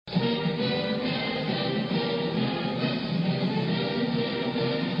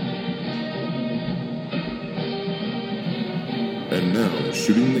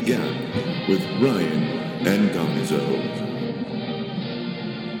Shooting the Gap with Ryan and Gonzo.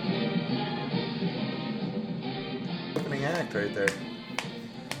 Opening act right there.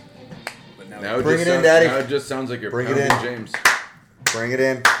 Now it Bring just it in, sounds, Daddy. Now it just sounds like you're Bring it pounding in. James. Bring it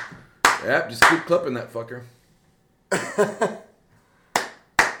in. Yep, just keep clipping that fucker.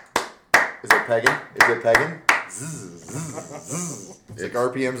 Is it pegging? Is it pegging? It's like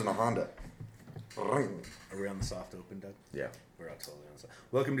RPMs in a Honda. Are we on the soft open, Doug? Yeah. We're totally on the soft.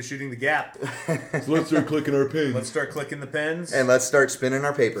 Welcome to Shooting the Gap. So let's start clicking our pins. Let's start clicking the pens And let's start spinning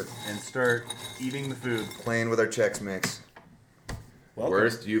our paper. and start eating the food. Playing with our Chex Mix. Welcome.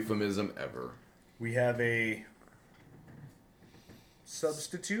 Worst euphemism ever. We have a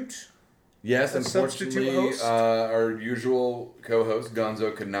substitute. Yes, A unfortunately, substitute host? our usual co-host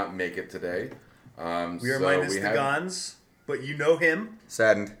Gonzo could not make it today. We are so minus the have- Gons, but you know him.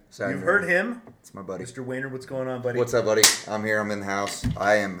 Saddened. You've heard him. It's my buddy. Mr. Wayner, what's going on, buddy? What's up, buddy? I'm here. I'm in the house.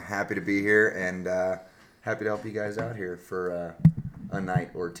 I am happy to be here and happy to help you guys out here for a night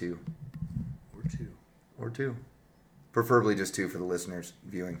or two. Or two. Or two. Preferably just two for the listeners'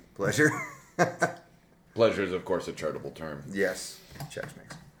 viewing pleasure. Pleasure is, of course, a charitable term. Yes. Chex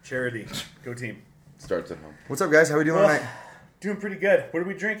Mix. Charity. Go team. Starts at home. What's up, guys? How we doing Well, tonight? doing pretty good. What are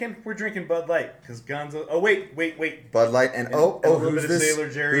we drinking? We're drinking Bud Light because Gonzo. Oh wait. Bud Light and and a little who's bit of this? Sailor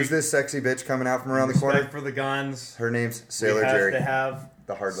Jerry. Who's this sexy bitch coming out from around the Respect corner? for the Gons. Her name's Sailor we have Jerry. to have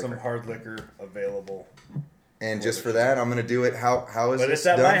The hard some liquor. hard liquor available. And just for that, I'm gonna do it. How is But this it's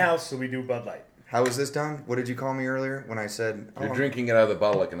at done? my house, so we do Bud Light. How is this done? What did you call me earlier when I said You're I'm drinking it out of the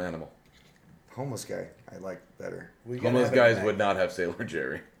bottle like an animal. homeless guy? I like better. We gotta Homeless have it guys back. would not have Sailor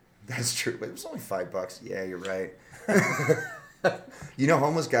Jerry. That's true. But it was only $5. Yeah, you're right. You know,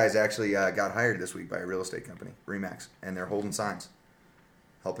 homeless guys actually got hired this week by a real estate company, Remax, and they're holding signs,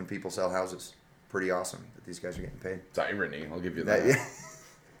 helping people sell houses. Pretty awesome that these guys are getting paid. It's irony. I'll give you that.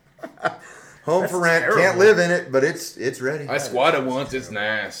 Yeah. Home That's for rent. terrible. Can't live in it, but it's ready. I squatted once. It's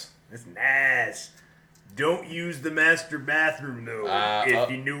nice. It's nice. Don't use the master bathroom though, if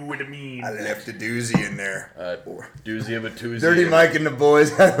you know what I mean. I left a doozy in there. Doozy of a Tuesday. Dirty Mike and the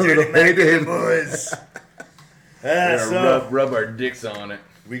boys had a little Dirty Mike hate and the in. boys. We're rub our dicks on it.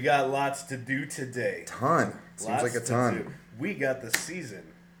 We got lots to do today. Ton. Seems Lots like a to ton. do. We got the season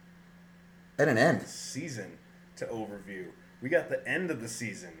At an end. to overview. We got the end of the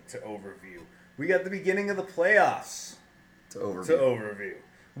season to overview. We got the beginning of the playoffs To overview. to overview.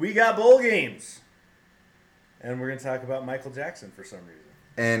 We got bowl games. And we're going to talk about Michael Jackson for some reason.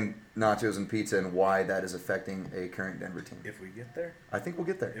 And nachos and pizza and why that is affecting a current Denver team. If we get there. I think we'll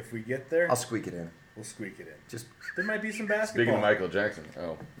get there. If we get there, I'll squeak it in. we'll squeak it in. Just There might be some Speaking basketball. of Michael Jackson.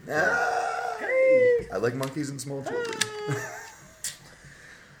 Oh. Hey! I like monkeys and small children.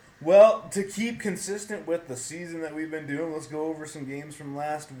 Well, to keep consistent with the season that we've been doing, let's go over some games from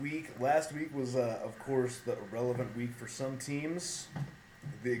last week. Last week was, of course, the irrelevant week for some teams,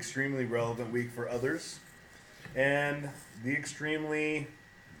 the extremely relevant week for others, and the extremely,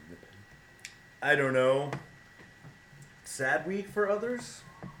 I don't know, sad week for others.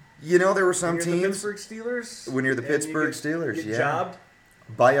 You know, there were some When you're the teams Pittsburgh Steelers. when you're the and you Pittsburgh Steelers, get yeah. jobbed.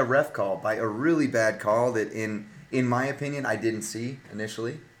 by a ref call, by a really bad call that in my opinion I didn't see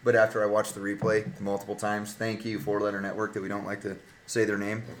initially, but after I watched the replay multiple times, thank you 4-letter network that we don't like to say their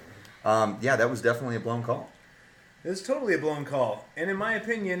name. Yeah, that was definitely a blown call. It was totally a blown call, and in my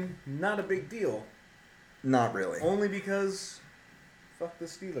opinion, not a big deal. Not really. Only because, fuck the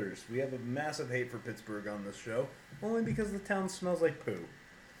Steelers. We have a massive hate for Pittsburgh on this show. Only because the town smells like poo.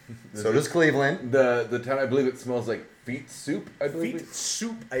 So does Cleveland. The town, I believe it smells like feet soup. I believe. Feet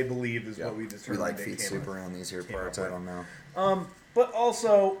soup, I believe, is Yeah. what we We determined. like they feet came soup with. around these here came parts. up I with. don't know. But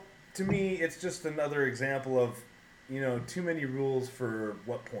also, to me, it's just another example of, too many rules for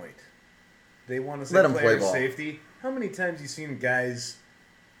what point? They want to say Let 'em play player ball. safety. How many times you seen guys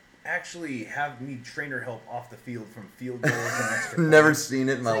actually need trainer help off the field from field goals and extra Never points? seen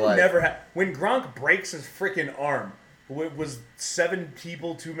it in my I life. never had. When Gronk breaks his freaking arm, was 7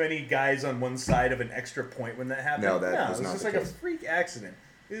 people too many guys on one side of an extra point when that happened? No, that was it was not just the like case. a freak accident.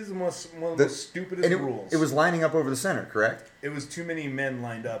 It is one of the The- most stupidest And rules. it was lining up over the center, correct? It was too many men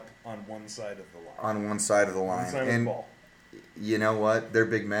lined up on one side of the line. On one side of the One line. side of the And ball. you know what? They're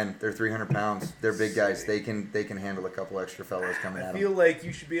big men. They're 300 pounds. They're big guys. They can handle a couple extra fellows coming I at feel them. like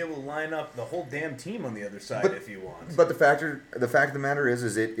you should be able to line up the whole damn team on the other side But- if you want. But the fact of the matter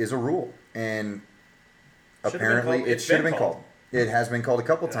is it is a rule, and Should've been apparently called- it it's should have been been called. It has been called a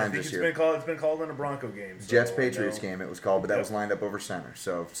couple I times think this it's year. been called. It's been called in a Bronco game. So Jets I Patriots know- game it was called, but that Yep. was lined up over center.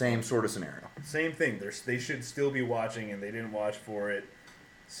 So same sort of scenario. Same thing. They should still be watching, and they didn't watch for it.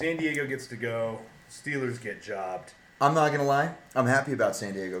 San Diego gets to go. Steelers get jobbed. I'm not going to lie. I'm happy about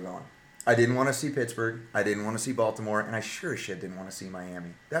San Diego going. I didn't want to see Pittsburgh. I didn't want to see Baltimore. And I sure as shit didn't want to see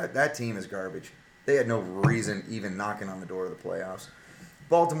Miami. That team is garbage. They had no reason even knocking on the door of the playoffs.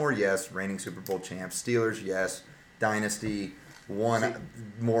 Baltimore, yes. Reigning Super Bowl champs. Steelers, yes. Dynasty. Won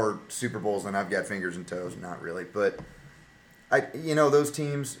more Super Bowls than I've got fingers and toes. Not really. But, those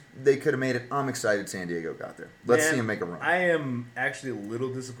teams, they could have made it. I'm excited San Diego got there. Let's see them make a run. I am actually a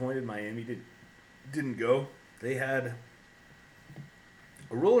little disappointed Miami didn't go. They had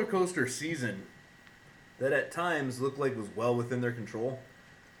a roller coaster season that at times looked like was well within their control.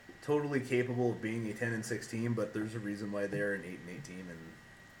 Totally capable of being a 10-6 team, but there's a reason why they're an 8-8 team.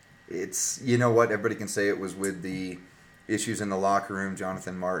 And it's, you know what, everybody can say it was with the issues in the locker room,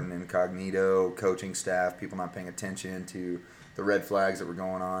 Jonathan Martin incognito, coaching staff, people not paying attention to the red flags that were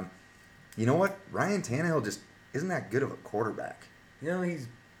going on. You know what? Ryan Tannehill just isn't that good of a quarterback. He's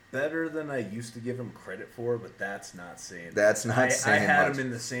better than I used to give him credit for, but that's not saying That's not saying I had much. him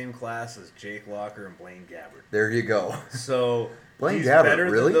in the same class as Jake Locker and Blaine Gabbert. There you go. So Blaine he's Gabbert, better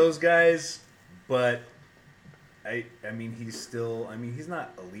really? than those guys, but I mean he's still, he's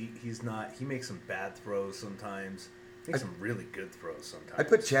not elite. He makes some bad throws sometimes. Makes some really good throws sometimes. I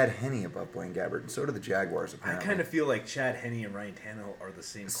put Chad Henne above Blaine Gabbert, and so do the Jaguars, I apparently. kind of feel like Chad Henne and Ryan Tannehill are the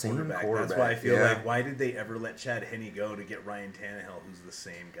same quarterback. quarterback, That's why I feel yeah. like, why did they ever let Chad Henne go to get Ryan Tannehill, who's the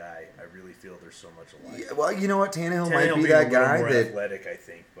same guy? I really feel they're so much alike. Yeah, well, you know what? Tannehill might Tannehill be being that a little guy more that... athletic, I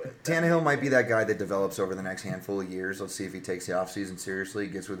think. But Tannehill might be that guy that develops over the next handful of years. Let's see if he takes the offseason seriously,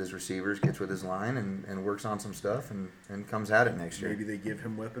 gets with his receivers, gets with his line, and works on some stuff and comes at it next year. Maybe they give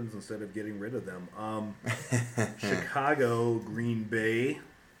him weapons instead of getting rid of them. Chicago, Green Bay.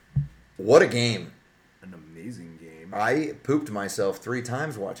 What a game. An amazing game. I pooped myself 3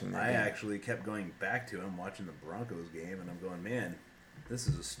 times watching that I game. actually kept going back to him, watching the Broncos game, and I'm going, man, this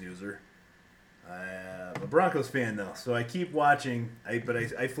is a snoozer. I'm a Broncos fan, though, so I keep watching, but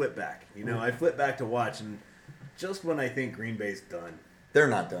I flip back. I flip back to watch, and just when I think Green Bay's done. They're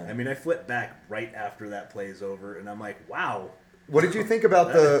not done. I flip back right after that play is over, and I'm like, wow. What did you think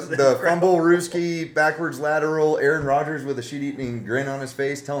about the fumble, Ruski, backwards lateral, Aaron Rodgers with a shit-eating grin on his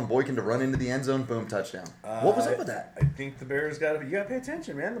face, telling Boykin to run into the end zone, boom, touchdown? What was up with that? I think the Bears got to pay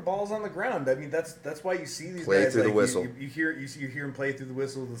attention, man. The ball's on the ground. That's why you see these Play guys through the like, whistle. You hear him play through the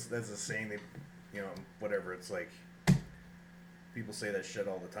whistle. That's a saying that, whatever. It's like people say that shit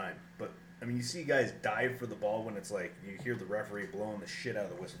all the time, but. You see guys dive for the ball when it's like you hear the referee blowing the shit out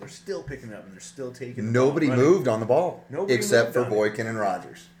of the whistle. They're still picking it up and they're still taking the Nobody ball and running. moved on the ball except for Boykin and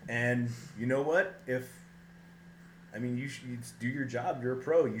Rodgers. And you know what? You do your job. You're a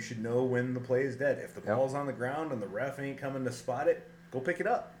pro. You should know when the play is dead. If the ball's on the ground and the ref ain't coming to spot it, go pick it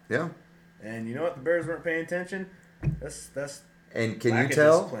up. Yeah. And you know what? The Bears weren't paying attention. That's And can lack you of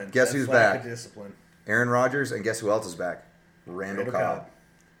tell? discipline. Guess That's who's lack back? of discipline. Aaron Rodgers, and guess who else is back? Randall Cobb.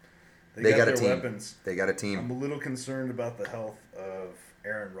 They got a their team. Weapons. They got a team. I'm a little concerned about the health of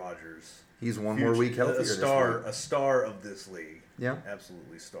Aaron Rodgers. He's one more week healthier this week. A star of this league. Yeah.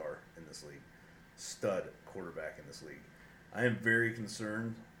 Absolutely star in this league. Stud quarterback in this league. I am very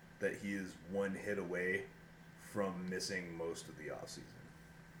concerned that he is one hit away from missing most of the offseason.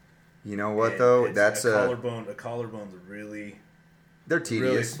 You know what, though? That's a collarbone. A collarbone's really... They're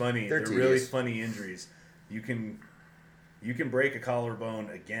tedious. Really funny. They're tedious. really funny injuries. You can break a collarbone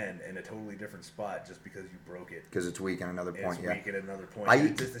again in a totally different spot just because you broke it. Because it's weak at another point, It's yeah. weak at another point. I-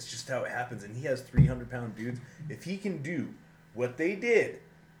 That's just how it happens. And he has 300-pound dudes. If he can do what they did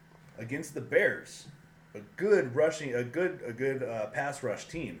against the Bears, a good pass rush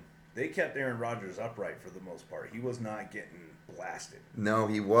team, they kept Aaron Rodgers upright for the most part. He was not getting blasted. No,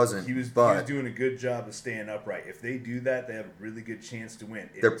 he wasn't. He was doing a good job of staying upright. If they do that, they have a really good chance to win.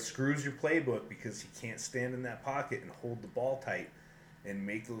 It screws your playbook because he can't stand in that pocket and hold the ball tight and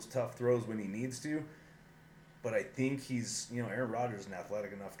make those tough throws when he needs to. But I think Aaron Rodgers is an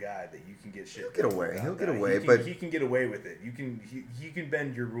athletic enough guy that you can get shit. He'll get away. done He'll without get that. away, He but he can get away with it. He can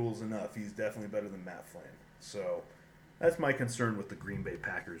bend your rules enough. He's definitely better than Matt Flynn. So that's my concern with the Green Bay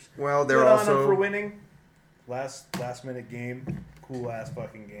Packers. well, they're Good on also them for winning. Last minute game. Cool ass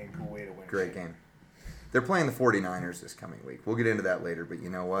fucking game. Cool way to win. great game. They're playing the 49ers this coming week. We'll get into that later, but you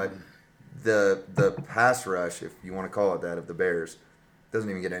know what? The pass rush, if you want to call it that, of the Bears doesn't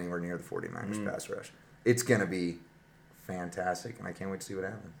even get anywhere near the 49ers pass rush. It's going to be fantastic, and I can't wait to see what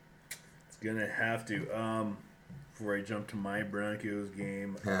happens. It's gonna have to. Before I jump to my Broncos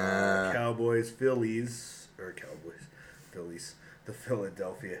game, Phillies, the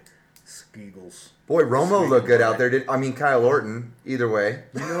Philadelphia Eagles. Boy, Romo looked good out there. Kyle Orton, either way.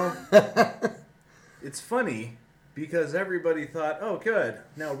 It's funny because everybody thought, oh, good,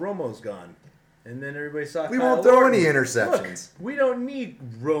 now Romo's gone. And then everybody saw We Kyle won't throw Orton. any interceptions. Look, we don't need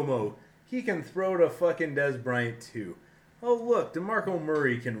Romo. He can throw to fucking Des Bryant too. Oh, look, DeMarco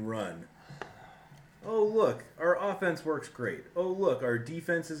Murray can run. Oh, look, our offense works great. Oh, look, our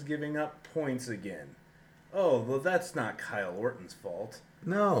defense is giving up points again. Oh, well, that's not Kyle Orton's fault.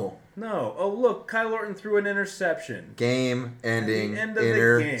 No. No. Oh, look, Kyle Orton threw an interception. Game-ending At the end of the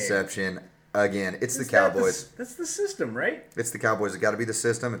game. interception again. It's the Is that Cowboys. That's the system, right? It's the Cowboys. It's got to be the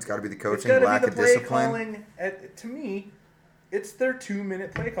system. It's got to be the It's coaching, got to lack be the of play discipline. calling. To me, it's their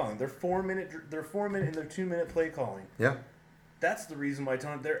 2-minute play calling. Their 4-minute and their 2-minute play calling. Yeah. That's the reason why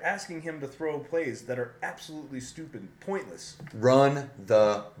they're asking him to throw plays that are absolutely stupid, pointless. Run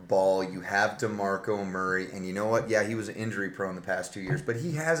the ball. You have DeMarco Murray, and you know what? Yeah, he was injury prone the past 2 years, but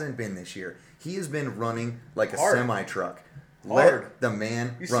he hasn't been this year. He has been running like a Hard. semi-truck. Hard. Let the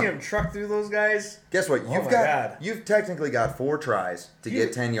man You run. see him truck through those guys? Guess what? Oh my God. You've technically got 4 tries to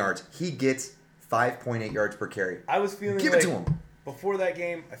get 10 yards. He gets 5.8 yards per carry. I was feeling Give like it to him. before that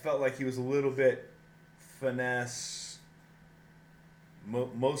game, I felt like he was a little bit finesse.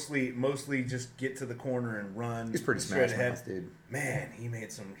 Mostly just get to the corner and run. He's pretty straight smash ahead. mouth, dude. Man,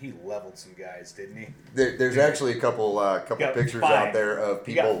 he leveled some guys, didn't he? There's actually a couple Got pictures fined. out there of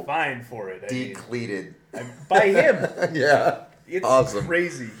He got people fined for it. decleated. By him. Yeah. It's Awesome.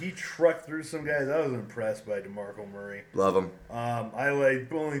 crazy. He trucked through some guys. I was impressed by DeMarco Murray. Love him. The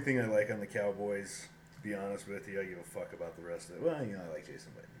only thing I like on the Cowboys, to be honest with you, I give a fuck about the rest of it. Well, I like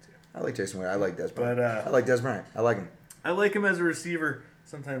Jason Witten too. I like Jason Witten. I like Des Bryant. But, I like Des Bryant. I like him. I like him as a receiver.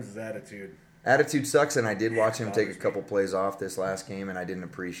 Sometimes his attitude. Attitude sucks, and I did watch him take a bothers me. couple plays off this last game, and I didn't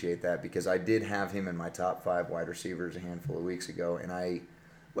appreciate that because I did have him in my top 5 wide receivers a handful of weeks ago, and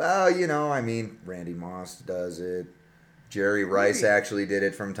Randy Moss does it. Jerry Rice actually did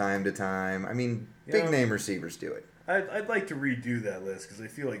it from time to time. I mean, big name receivers do it. I'd like to redo that list because I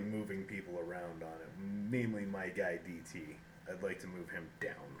feel like moving people around on it. Namely, my guy DT. I'd like to move him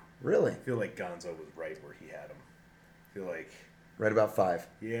down. Really? I feel like Gonzo was right where he had him. I feel like, Right about 5.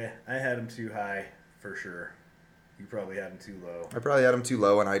 yeah, I had him too high for sure. You probably had him too low. I probably had him too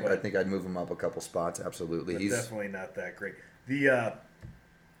low, and I But- think I'd move him up a couple spots. Absolutely. But He's definitely not that great. The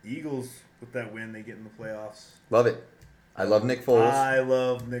Eagles, with that win, they get in the playoffs. love it. I love Nick Foles. I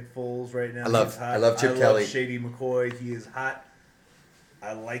love Nick Foles right now. I love- He's hot. I love Chip Kelly. Shady McCoy. He is hot.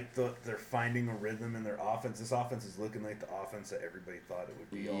 I like they're finding a rhythm in their offense. This offense is looking like the offense that everybody thought it would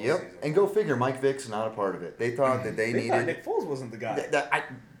be all Yep. season. And go figure, Mike Vick's not a part of it. They thought that they They thought needed. Nick Foles wasn't the guy. he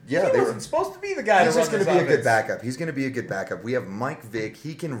They wasn't supposed to be the guy. He's to just run going to this be a good offense. backup. He's going to be a good backup. We have Mike Vick.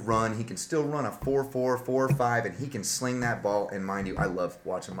 He can run. He can still run a 4.4, 4.5, and he can sling that ball. And mind you, I love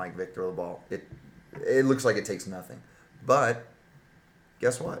watching Mike Vick throw the ball. It looks like it takes nothing. But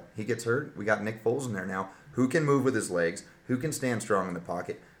guess what? He gets hurt. We got Nick Foles in there now, who can move with his legs, who can stand strong in the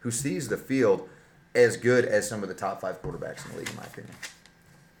pocket, who sees the field as good as some of the top 5 quarterbacks in the league, in my opinion.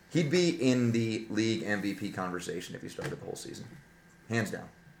 He'd be in the league MVP conversation if he started the whole season. Hands down.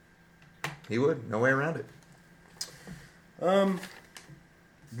 He would. No way around it.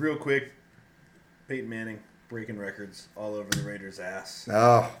 Real quick, Peyton Manning breaking records all over the Raiders' ass.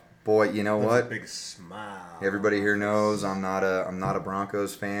 Oh, boy, you know That's what? a big smile. Everybody here knows I'm not a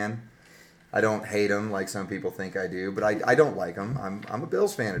Broncos fan. I don't hate them like some people think I do, but I don't like them. I'm a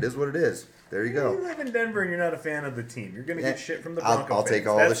Bills fan. It is what it is. There you You go. live in Denver and you're not a fan of the team. You're gonna Yeah, get shit from the I'll Broncos. take fans.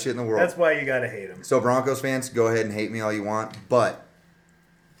 all the That's- shit in the world. That's why you gotta hate them. So Broncos fans, go ahead and hate me all you want, but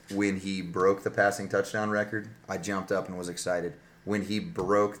when he broke the passing touchdown record, I jumped up and was excited. When he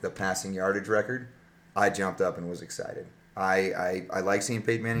broke the passing yardage record, I jumped up and was excited. I like seeing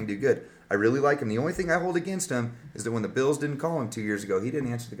Peyton Manning do good. I really like him. The only thing I hold against him is that when the Bills didn't call him 2 years ago, he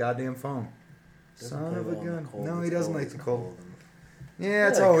didn't answer the goddamn phone. Son of a gun. No, he doesn't like the cold. Yeah,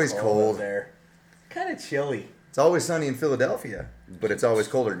 it's always cold. there. Kind of chilly. It's always sunny in Philadelphia, but it's always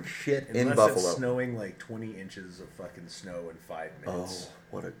colder than shit in Unless Buffalo. it's snowing like 20 inches of fucking snow in 5 Oh, minutes.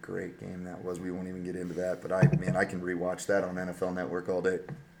 what a great game that was. We won't even get into that, but I can rewatch that on NFL Network all day.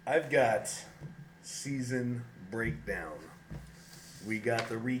 I've got season breakdown. We got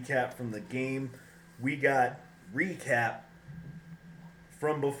the recap from the game. We got recap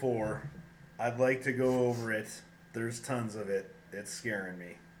from before. I'd like to go over it. There's tons of it. It's scaring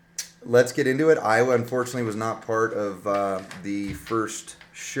me. Let's get into it. I unfortunately was not part of the first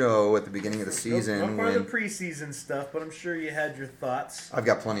show at the beginning of the season. Not part of the When preseason stuff, but I'm sure you had your thoughts. I've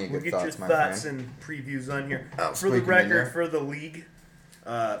got plenty of We'll good get thoughts, your my thoughts friend. and previews on here. I'll For the squeak 'em in there. record, for the league,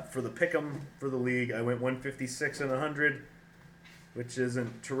 for the pick'em for the league, I went 156 and 100, which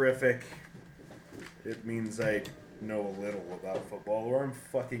isn't terrific. It means I know a little about football, or I'm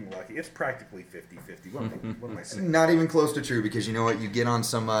fucking lucky. It's practically 50-50. What am I saying? Not even close to true, because you know what? You get on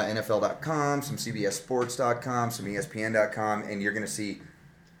some NFL.com, some CBSSports.com, some ESPN.com, and you're going to see,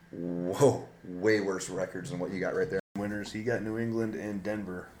 whoa, way worse records than what you got right there. Winners. He got New England and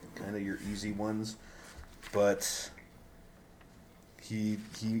Denver, kind of your easy ones, but he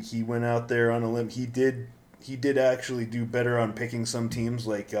went out there on a limb. He did actually do better on picking some teams.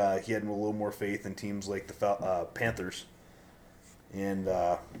 Like he had a little more faith in teams like the Panthers. And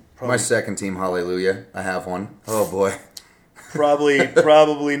My second team, hallelujah. I have one. Oh boy. probably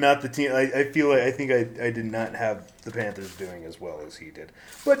not the team. I think I did not have the Panthers doing as well as he did.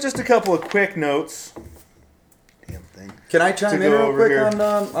 But just a couple of quick notes. Damn thing. Can I chime To in go real over quick here.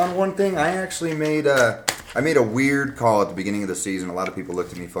 on one thing? I actually made a weird call at the beginning of the season. A lot of people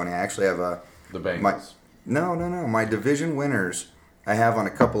looked at me funny. I actually have The Bengals. No. My division winners I have on a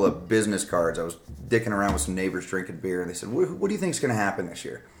couple of business cards. I was dicking around with some neighbors drinking beer, and they said, what do you think is going to happen this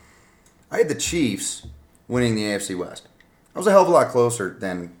year? I had the Chiefs winning the AFC West. I was a hell of a lot closer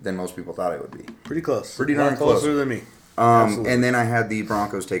than most people thought it would be. Pretty close. Pretty A lot darn close. closer than me. Absolutely. And then I had the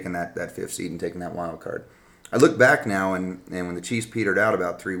Broncos taking that fifth seed and taking that wild card. I look back now, and when the Chiefs petered out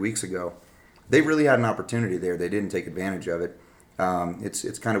about 3 weeks ago, they really had an opportunity there. They didn't take advantage of it.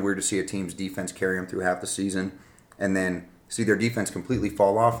 It's kind of weird to see a team's defense carry them through half the season, and then see their defense completely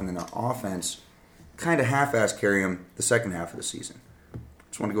fall off, and then the offense kind of half-ass carry them the second half of the season.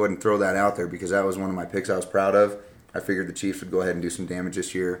 Just want to go ahead and throw that out there because that was one of my picks I was proud of. I figured the Chiefs would go ahead and do some damage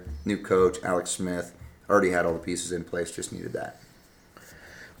this year. New coach, Alex Smith, already had all the pieces in place, just needed that.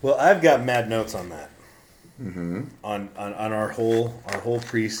 Well, I've got mad notes on that. Mm-hmm. On our whole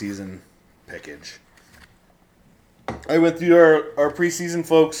preseason package. I went through our preseason,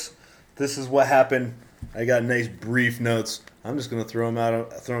 folks. This is what happened. I got nice brief notes. I'm just going to throw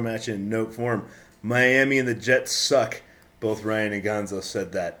them at you in note form. Miami and the Jets suck. Both Ryan and Gonzo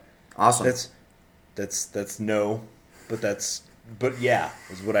said that. Awesome. That's no, but yeah,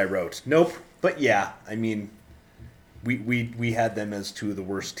 is what I wrote. Nope, but yeah. I mean, we had them as two of the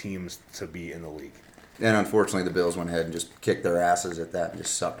worst teams to be in the league. And unfortunately, the Bills went ahead and just kicked their asses at that and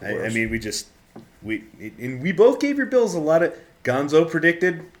just sucked worse. I mean, we both gave your Bills a lot of. Gonzo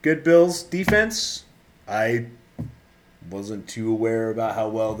predicted good Bills defense. I wasn't too aware about how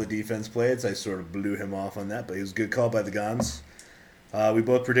well the defense played, so I sort of blew him off on that. But it was a good call by the Gons. We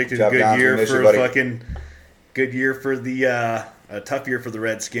both predicted Good a job, good Gons. We year miss you, for buddy. fucking good year for the a tough year for the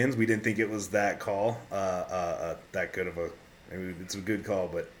Redskins. We didn't think it was that call, that good of a. I mean, it's a good call,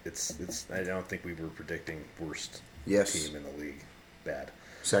 but it's. I don't think we were predicting worst Yes. team in the league. Bad.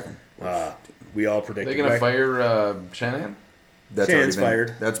 Second. We all Are predicted. they going to fire Shanahan? That's Shanahan's already been,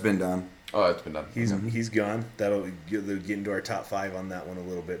 fired. That's been done. Oh, it's been done. He's gone. They'll get into our top 5 on that one a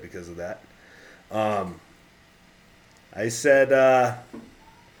little bit because of that. I said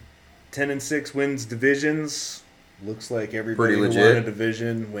 10-6 wins divisions. Looks like everybody Pretty who legit. won a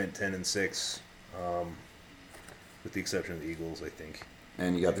division went 10-6, with the exception of the Eagles, I think.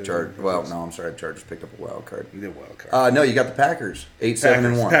 And you got the Chargers. Well, no, I'm sorry. The Chargers picked up a wild card. We did wild card. No, you got the Packers.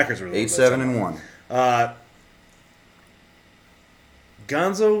 8-7-1. Packers were the ones 8-7-1.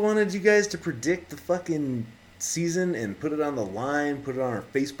 Gonzo wanted you guys to predict the fucking season and put it on the line, put it on our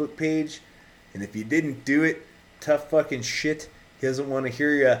Facebook page. And if you didn't do it, tough fucking shit. He doesn't want to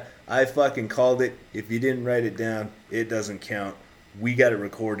hear you. I fucking called it. If you didn't write it down, it doesn't count. We got it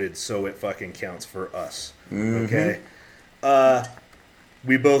recorded, so it fucking counts for us. Okay?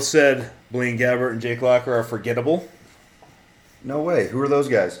 We both said Blaine Gabbert and Jake Locker are forgettable. No way. Who are those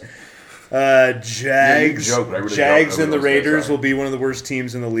guys? Jags, you joked, but I really Jags don't and know the who those guys Raiders are. will be one of the worst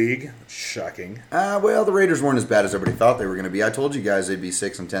teams in the league. Shocking. Well, the Raiders weren't as bad as everybody thought they were going to be. I told you guys they'd be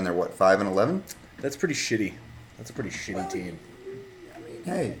 6-10. They're what, 5-11? That's pretty shitty. That's a pretty shitty team.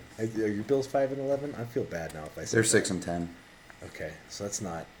 Hey, Are your Bills 5-11? I feel bad now if I say they're that. 6-10. Okay, so that's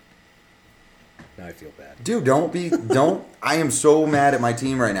not. Now I feel bad. Dude, don't. I am so mad at my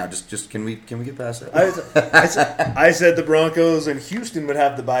team right now. Just can we get past that? I said the Broncos and Houston would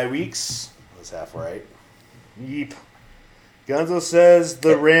have the bye weeks. That's half right. Yeep. Gonzo says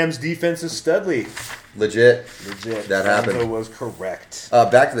the Rams defense is studly. Legit. Legit. That happened. Gonzo was correct.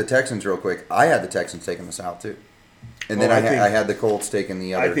 Back to the Texans real quick. I had the Texans taking the South too, and then Oh, I, I think- I had the Colts taking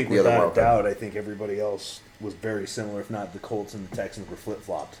the other. I think the other without a wild card. doubt, I think everybody else was very similar. If not, the Colts and the Texans were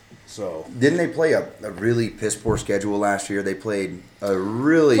flip-flopped. So Didn't they play a really piss poor schedule last year? They played a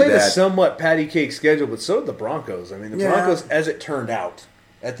really played a bad. somewhat patty cake schedule, but so did the Broncos. I mean, the Yeah. Broncos, as it turned out,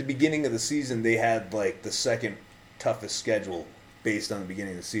 at the beginning of the season, they had like the second toughest schedule based on the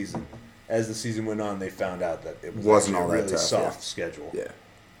beginning of the season. As the season went on, they found out that it was Wasn't actually all a that really tough, soft yeah. schedule. Yeah.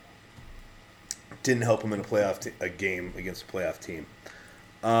 Didn't help them in a game against a playoff team.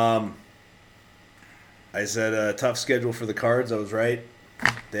 I said a tough schedule for the Cards. I was right.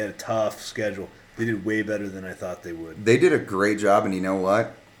 They had a tough schedule. They did way better than I thought they would. They did a great job, and you know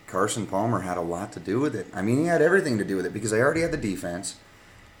what? Carson Palmer had a lot to do with it. I mean, he had everything to do with it because they already had the defense.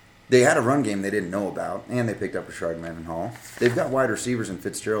 They had a run game they didn't know about, and they picked up Rashard Mendenhall. They've got wide receivers in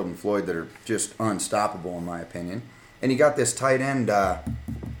Fitzgerald and Floyd that are just unstoppable, in my opinion. And you got this tight end, Rob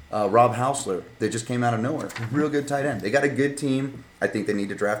Hausler, that just came out of nowhere. Real good tight end. They got a good team. I think they need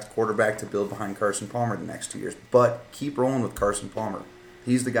to draft a quarterback to build behind Carson Palmer the next 2 years. But keep rolling with Carson Palmer.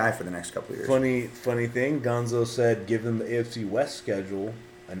 He's the guy for the next couple of years. Funny thing, Gonzo said give them the AFC West schedule,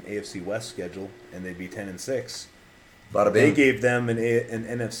 and they'd be 10-6. Bada They bing. gave them an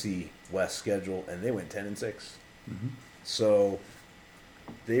NFC West schedule, and they went 10-6. Mm-hmm. So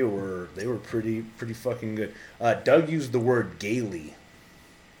they were pretty fucking good. Doug used the word gaily.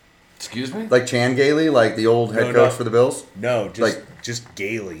 Excuse me? Like Chan Gailey, like the old head coach for the Bills? No, Like- just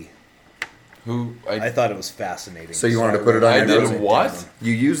gaily. Who? I thought it was fascinating. So you wanted to put it on I your did notes? what?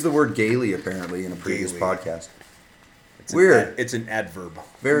 You used the word gaily, apparently, in a previous Gaily. podcast. It's Weird. It's an adverb.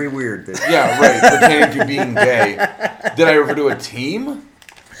 Very weird. Yeah, right. Pertaining to being gay. Did I refer to a team?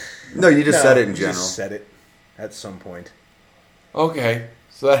 No, you just said it in you general. Just said it at some point. Okay.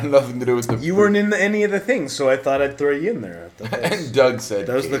 So that had nothing to do with the... You weren't in any of the things, so I thought I'd throw you in there. I thought And Doug said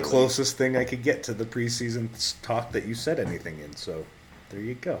that was the Gaily. closest thing I could get to the preseason talk that you said anything in. So there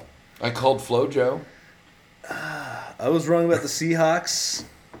you go. I called Flojo. I was wrong about the Seahawks.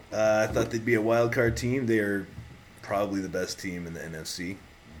 I thought they'd be a wild card team. They are probably the best team in the NFC.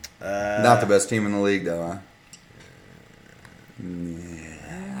 Not the best team in the league, though, huh?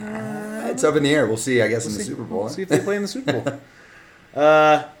 Yeah. It's up in the air. We'll see, I guess, in the Super Bowl. We'll see if they play in the Super Bowl.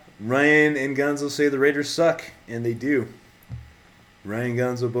 Ryan and Gonzo say the Raiders suck, and they do. Ryan and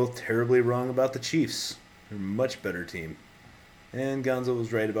Gonzo both terribly wrong about the Chiefs. They're a much better team. And Gonzo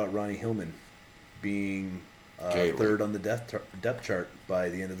was right about Ronnie Hillman being Gaily. third on the depth chart by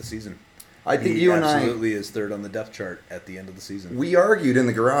the end of the season. I think He you and I, absolutely is third on the depth chart at the end of the season. we argued in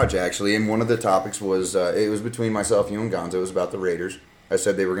the garage, actually, and one of the topics was, it was between myself, you, and Gonzo. It was about the Raiders. I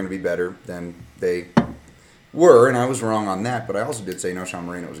said they were going to be better than they were, and I was wrong on that, but I also did say Noshan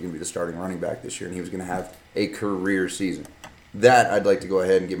Moreno was going to be the starting running back this year, and he was going to have a career season. That, I'd like to go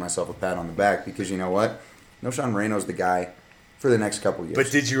ahead and give myself a pat on the back, because you know what? Noshan Moreno's the guy for the next couple of years.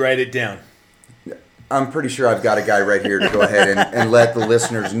 But did you write it down? I'm pretty sure I've got a guy right here to go ahead and let the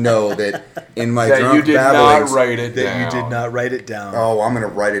listeners know that in my That drunk you did babblings, not write it That down. you did not write it down. oh, I'm going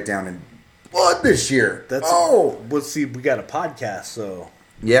to write it down in blood this year. That's oh, well. See, we got a podcast, so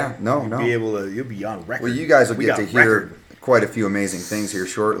yeah, no. you'll be on record. Well, you guys will We get got to hear record. quite a few amazing things here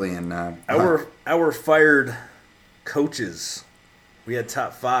shortly. And Our fired coaches. We had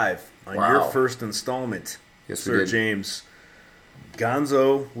top 5 on Wow. your first installment, Yes, we Sir did. James.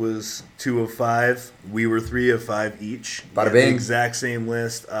 Gonzo was 2 of 5. We were 3 of 5 each. Bada We had bing. The exact same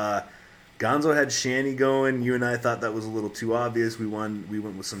list. Gonzo had Shanny going. You and I thought that was a little too obvious. We went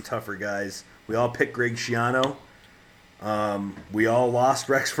with some tougher guys. We all picked Greg Schiano. We all lost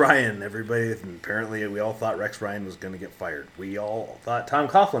Rex Ryan. Everybody, apparently, we all thought Rex Ryan was going to get fired. We all thought Tom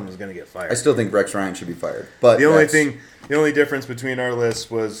Coughlin was going to get fired. I still think Rex Ryan should be fired. But The only difference between our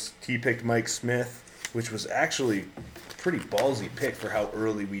lists was he picked Mike Smith, which was actually a pretty ballsy pick for how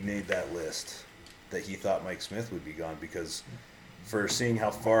early we made that list. That he thought Mike Smith would be gone, because for seeing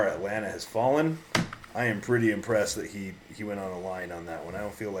how far Atlanta has fallen, I am pretty impressed that he went on a line on that one. I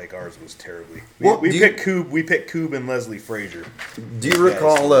don't feel like ours was terribly. We picked Coob and Leslie Frazier. Do you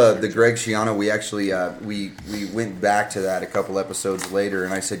recall the Greg Schiano? We actually we went back to that a couple episodes later,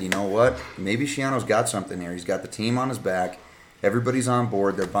 and I said, you know what? Maybe Schiano's got something here. He's got the team on his back. Everybody's on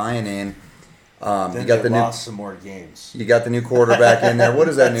board. They're buying in. Then You got they the lost some more games. You got the new quarterback in there. What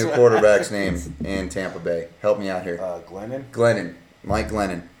is that new quarterback's name in Tampa Bay? Help me out here. Glennon. Mike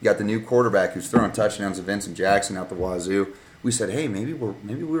Glennon. You got the new quarterback who's throwing touchdowns to Vincent Jackson out the wazoo. We said, hey, maybe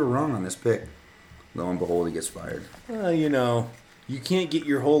we were wrong on this pick. Lo and behold, he gets fired. You can't get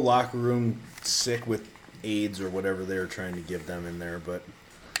your whole locker room sick with AIDS or whatever they were trying to give them in there, but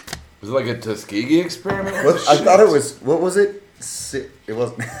Was it like a Tuskegee experiment? I thought it was, what was it? It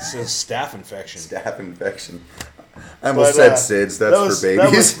wasn't it's a staph infection. staph infection. I almost said SIDS. That's for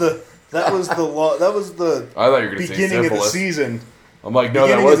babies. That was the I thought you were going to say beginning of the syphilis. season. I'm like, no,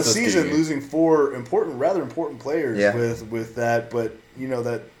 that Beginning was of the season, Tuskegee. losing 4 rather important players Yeah. with that, but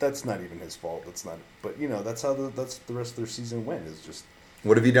that's not even his fault. That's not. But that's how that's the rest of their season went. Is just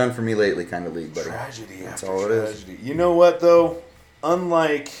What have you done for me lately kind of league, buddy? tragedy. That's after all it is. tragedy. You know what though?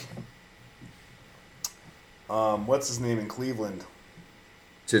 Unlike what's his name in Cleveland,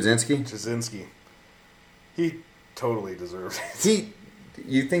 Chudzinski? Jasinski. He totally deserves it.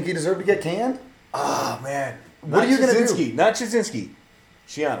 You think he deserved to get canned? Oh, man. What are you going to do? Not Chizinski.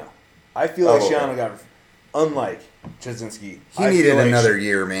 Shiano. I feel like okay. Shiano got... Unlike Chizinski. He needed another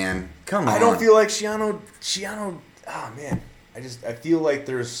year, man. Come on. I don't feel like Shiano... Oh, man. I feel like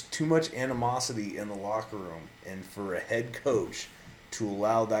there's too much animosity in the locker room. And for a head coach to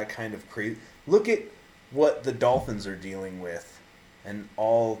allow that kind of crazy... Look at what the Dolphins are dealing with. And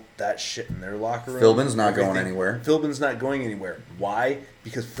all that shit in their locker room. Philbin's not going anywhere. Philbin's not going anywhere. Why?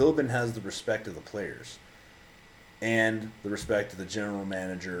 Because Philbin has the respect of the players. And the respect of the general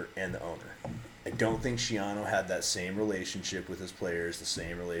manager and the owner. I don't think Shiano had that same relationship with his players, the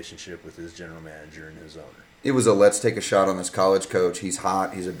same relationship with his general manager and his owner. It was a let's take a shot on this college coach. He's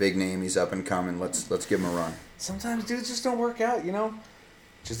hot. He's a big name. He's up and coming. Let's give him a run. Sometimes dudes just don't work out, you know?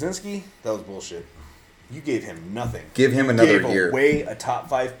 Chizinski, that was bullshit. You gave him nothing. Give him another gave year. Away a top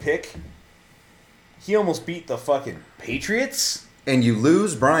 5 pick. He almost beat the fucking Patriots. And you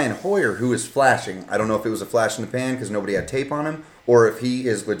lose Brian Hoyer, who is flashing. I don't know if it was a flash in the pan because nobody had tape on him, or if he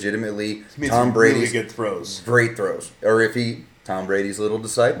is legitimately Tom Brady's really good throws. Great throws. Or if Tom Brady's little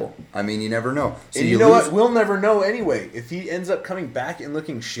disciple. I mean, you never know. So and you know what? We'll never know anyway. If he ends up coming back and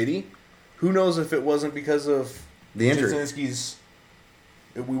looking shitty, who knows if it wasn't because of the injury. Jasinski's...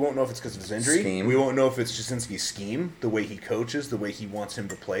 We won't know if it's because of his injury. Scheme. We won't know if it's Jasinski's scheme, the way he coaches, the way he wants him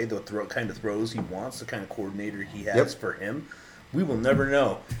to play, the kind of throws he wants, the kind of coordinator he has for him. We will never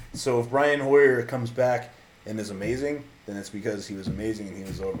know. So if Brian Hoyer comes back and is amazing, then it's because he was amazing and he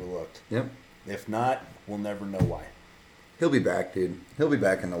was overlooked. Yep. If not, we'll never know why. He'll be back, dude. He'll be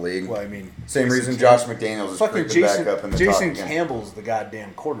back in the league. Well, I mean... Same reason Josh McDaniels is fucking creeping back up in the Jason top again. Campbell's the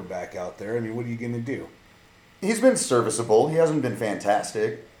goddamn quarterback out there. I mean, what are you going to do? He's been serviceable. He hasn't been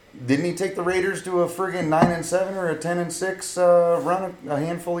fantastic. Didn't he take the Raiders to a friggin' 9-7 or a 10-6 run a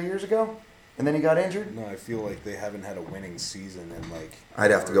handful of years ago? And then he got injured? No, I feel like they haven't had a winning season in like...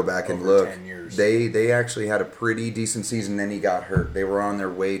 I'd have to go back and over look. 10 years. They actually had a pretty decent season, then he got hurt. They were on their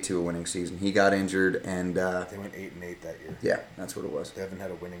way to a winning season. He got injured, and... They went 8-8 that year. Yeah, that's what it was. They haven't had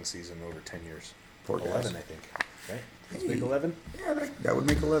a winning season in over 10 years. Poor guys. 11, I think. Right? Let's make 11? Yeah, that would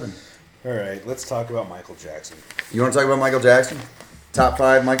make 11. All right, let's talk about Michael Jackson. You want to talk about Michael Jackson? Top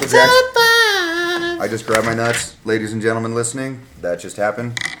 5 Michael Jackson? Top 5! I just grabbed my nuts. Ladies and gentlemen listening, that just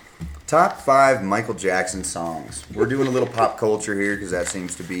happened. Top 5 Michael Jackson songs. We're doing a little pop culture here because that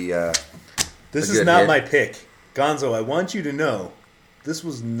seems to be This a is good not hit. my pick. Gonzo, I want you to know, this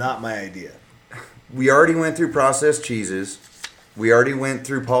was not my idea. We already went through processed cheeses. We already went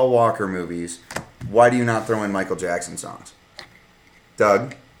through Paul Walker movies. Why do you not throw in Michael Jackson songs?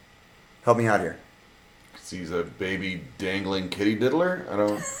 Doug, help me out here. He's a baby dangling kitty diddler. I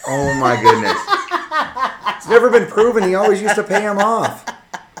don't. Oh my goodness. It's never been proven. He always used to pay him off.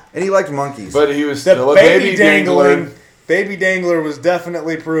 And he liked monkeys. But he was The still a baby dangler. Baby dangler was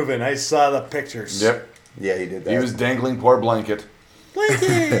definitely proven. I saw the pictures. Yep. Yeah, he did that. He was dangling poor blanket.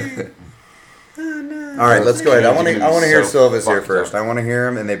 Blanket. Oh, no. All right, let's go ahead. I want to hear So Silvis here fucked first. up. I want to hear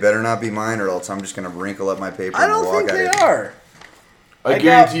him, and they better not be mine, or else I'm just going to wrinkle up my paper I and don't walk think out they of here. are. I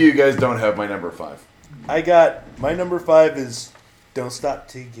guarantee you guys don't have my number 5. I got my number 5 is "Don't Stop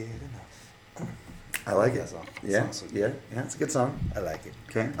Till You Get Enough." I like That it. song. That Yeah, song's so good. yeah, it's a good song. I like it.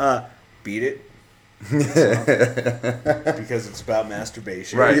 Okay. Beat It. Because it's about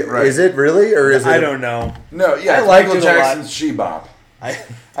masturbation. Right. Is it really, or is it? I don't know. No, yeah, I it's liked Michael it a lot. Jackson's She Bop.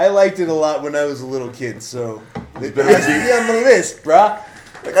 I liked it a lot when I was a little kid, so it been has to be on the list, bruh.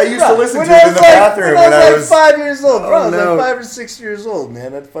 Like I used to listen When to I it in was the like- bathroom when I was like 5 was. years old, bro. Oh, I was no. like 5 or 6 years old,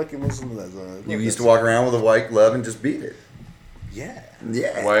 man. I'd fucking listen to that song. You used to walk around with a white glove and just beat it. Yeah.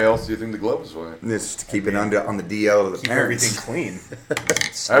 Yeah. Why else do you think the glove was white? Just to keep it on the DL of the Keep parents. everything clean.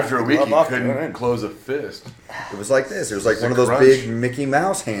 After a week, Glove he off, couldn't you know what I mean? close a fist. It was like this. It was like It's one a of those crunch. big Mickey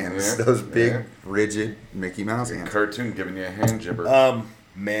Mouse hands. Yeah, Those big, yeah. rigid Mickey Mouse hands. Cartoon giving you a hand jibber.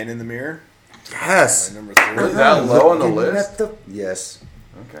 Man in the Mirror. Yes. My number Was 3. that low on the Looking list? at the- yes.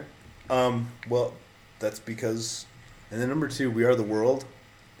 Okay. Well, that's because. And then number 2, We Are the World.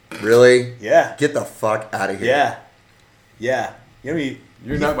 Really? Yeah. Get the fuck out of here. Yeah. Yeah. You know,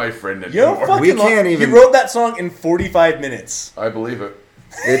 You're not my friend you know anymore. fucking We can't even- He wrote that song in 45 minutes. I believe it.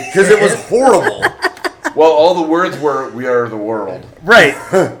 Because it was horrible. Well, all the words were "We are the world." Right.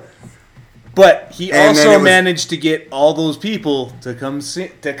 But he And then also it was- managed to get all those people to come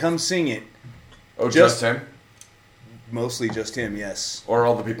sing it. Oh, Just- just him, Mostly just him, yes. or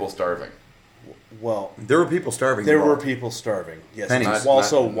all the people starving. Well, There were people starving. there were involved. people starving. Yes. Pennies. That's Not,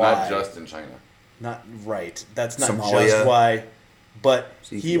 also not, why. not just in China. Not right. That's not Somalia. just why. But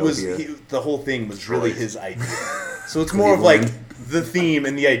It's he was Ethiopia. the whole thing was really Detroit. his idea. So it's more of like the theme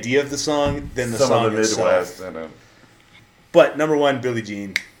and the idea of the song than the Some song of the Midwest. itself. I know. But number one, Billie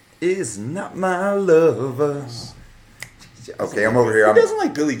Jean. Is not my lover. Okay, I'm over here. Who doesn't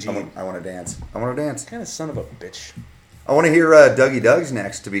like Billie Jean? I want to dance. I want to dance. Kind of son of a bitch. I want to hear Dougie Doug's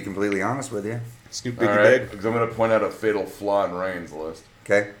next, to be completely honest with you. Snoop All Biggie right, Big. because I'm going to point out a fatal flaw in Ryan's list.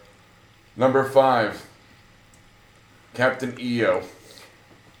 Okay? Number 5, Captain EO.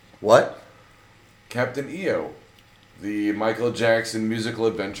 What? Captain EO, the Michael Jackson musical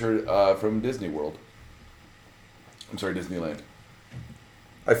adventure from Disney World. I'm sorry, Disneyland.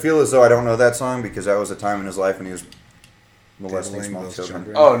 I feel as though I don't know that song because that was a time in his life when he was molesting Diddling small those children.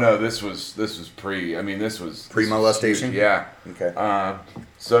 children. Oh no, this was pre. I mean, this was Pre-molestation? Yeah. Okay.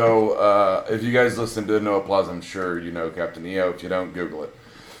 So if you guys listen to No Applause, I'm sure you know Captain EO. If you don't, Google it.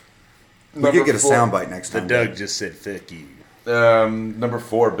 We could get a soundbite next The time. Doug just said, "Fuck you." Number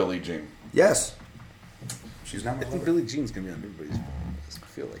 4, Billie Jean. Yes. She's not my I think lover. Billie Jean's gonna be on everybody's. I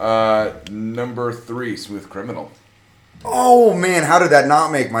feel like. Number 3, Smooth Criminal. Oh, man, how did that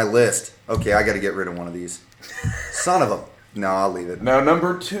not make my list? Okay, I got to get rid of one of these. Son of a... No, I'll leave it. Now,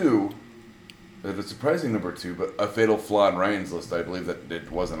 number 2, the surprising number 2, but a fatal flaw in Ryan's list, I believe that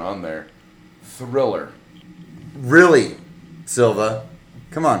it wasn't on there. Thriller. Really, Silva?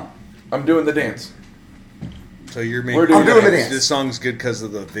 Come on. I'm doing the dance. So you're We're making doing I'm doing the dance. this song's good because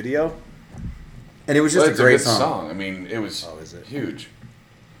of the video. And it was Well, just it's a great good song. I mean, it was Oh, is it? huge.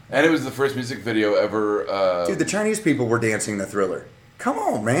 And it was the first music video ever. Dude, the Chinese people were dancing the Thriller. Come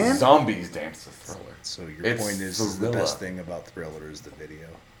on, man. Zombies dance the Thriller. So your It's point is the Thriller. best thing about Thriller is the video.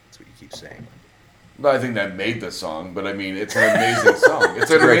 That's what you keep saying. I think that made the song, but I mean, it's an amazing song. It's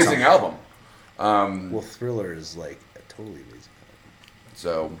an Great amazing song. album. Well, Thriller is like a totally amazing.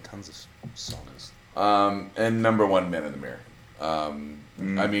 So, Tons of songs. and number 1, Man in the Mirror.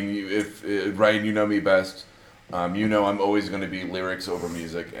 I mean, if Ryan, you know me best. You know I'm always going to be lyrics over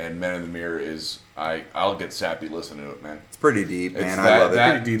music, and Man in the Mirror is I'll get sappy listening to it, man. It's pretty deep, man. It's I love it.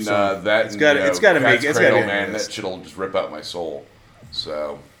 that, Pretty deep that, song. that It's gotta make- it's gotta be on man. the That list. shit'll just rip out my soul.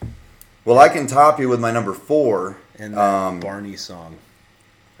 So Well, I can top you with my number 4. And that Barney song,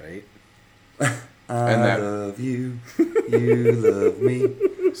 right? I And that- love you. You love me.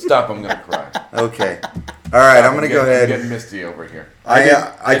 stop. I'm gonna cry. Okay. All right, I'm going to go I'm ahead. getting misty over here. I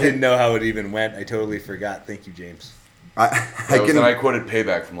didn't can. know how it even went. I totally forgot. Thank you, James. I And I can. quoted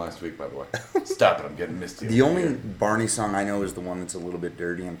Payback from last week, by the way. Stop it. I'm getting misty. The over only here. Barney song I know is the one that's a little bit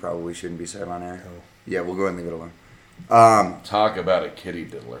dirty and probably shouldn't be said on air. Oh. Yeah, we'll go ahead and leave it alone. Talk about a kitty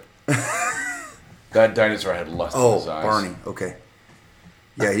diddler. That dinosaur had lust in Oh, his eyes. Barney. Okay.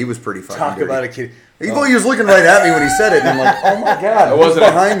 Yeah, he was pretty fucking Talk dirty. about a kid. He was looking right at me when he said it, and I'm like, oh my god, That what's wasn't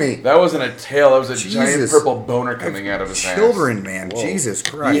behind me? That wasn't a tail. That was a giant Jesus. purple boner coming out of his ass. Children, man. Whoa. Jesus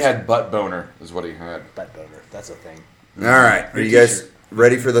Christ. He had butt boner, is what he had. Butt boner. That's a thing. All right. Are you guys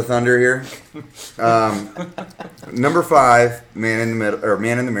ready for the thunder here? Number 5, Man in the Middle or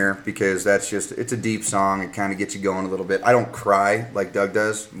Man in the Mirror, because it's a deep song. It kind of gets you going a little bit. I don't cry like Doug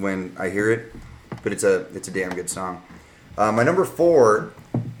does when I hear it, but it's a damn good song. My number 4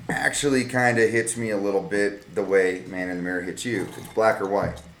 actually kind of hits me a little bit the way Man in the Mirror hits you. It's Black or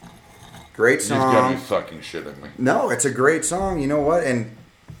White. Great You've got song. me fucking shitting me. No, it's a great song. You know what? And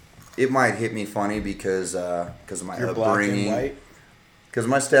it might hit me funny because of my You're black and upbringing. white. Because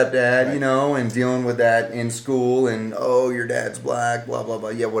my stepdad, Right. you know, and dealing with that in school, and your dad's black, blah blah blah.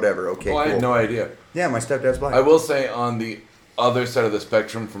 Yeah, whatever. Okay, Well, I cool. had no idea. Yeah, my stepdad's black. I will say on the other side of the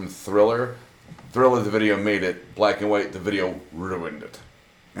spectrum from Thriller, the video made it. Black and White, the video ruined it.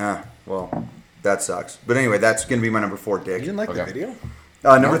 Well, that sucks. But anyway, that's gonna be my number 4, You Dick. didn't like the Okay. video?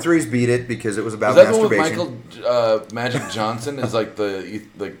 Number 3 is Beat It because it was about Is that the one with masturbation. Michael Magic Johnson is like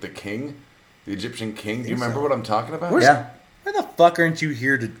the king, the Egyptian king? Do you remember what I'm talking about? Yeah, Why the fuck aren't you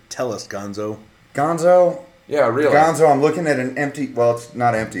here to tell us, Gonzo? Gonzo. Yeah, really. Gonzo, I'm looking at an empty. Well, it's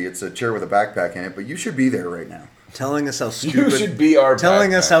not empty. It's a chair with a backpack in it. But you should be there right now Telling us how You stupid. should be our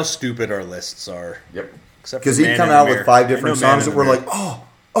telling us backpack. how stupid our lists are. Yep. Except because for he'd Man come in the out Mirror. with 5 I know different Man songs in that the were Mirror. like,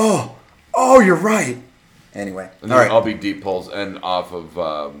 oh, you're right. Anyway, And all then right. I'll be deep pulls and off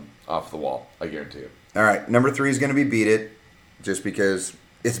the wall. I guarantee you. All right, number 3 is going to be Beat It, just because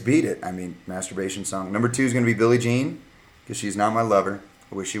it's Beat It. I mean, masturbation song. Number 2 is going to be Billie Jean, because she's not my lover.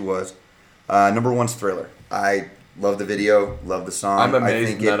 I wish she was. Number 1's Thriller. I love the video, love the song. I'm I amazed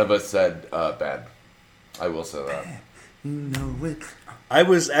think none of us said bad. I will say that. You know it. I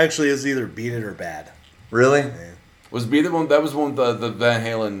was actually as either Beat It or Bad. Really? Was B the one? That was one with the Van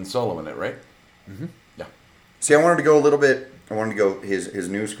Halen solo in it, right? Mm-hmm. Yeah. See, I wanted to go a little bit. I wanted to go his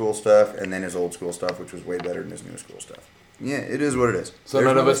new school stuff and then his old school stuff, which was way better than his new school stuff. Yeah, it is what it is. So There's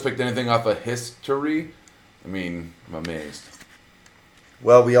none of no- us picked anything off of history. I mean, I'm amazed.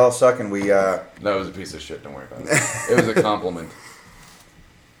 Well, we all suck, and we. That was a piece of shit. Don't worry about it. It was a compliment.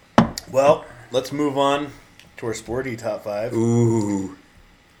 Well, let's move on to our sporty top 5. Ooh.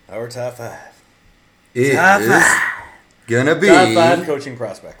 Our top 5. It Top is five. gonna be. Top 5 coaching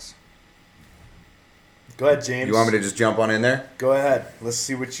prospects. Go ahead, James. You want me to just jump on in there? Go ahead. Let's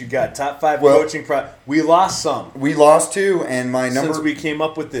see what you got. Top 5 Well- coaching We lost some. We lost 2, and my Since we came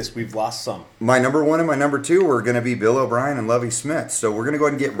up with this, we've lost some. my number 1 and my number 2 were going to be Bill O'Brien and Lovie Smith. So we're going to go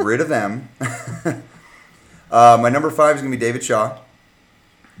ahead and get rid of them. My number 5 is going to be David Shaw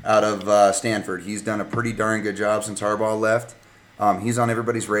out of Stanford. He's done a pretty darn good job since Harbaugh left. He's on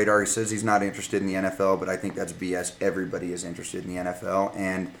everybody's radar. He says he's not interested in the NFL, but I think that's BS. Everybody is interested in the NFL.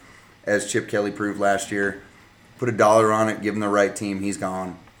 And as Chip Kelly proved last year, put a dollar on it, give him the right team, he's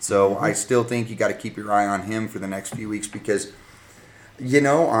gone. So I still think you got to keep your eye on him for the next few weeks because,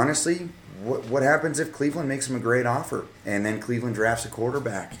 honestly, what happens if Cleveland makes him a great offer and then Cleveland drafts a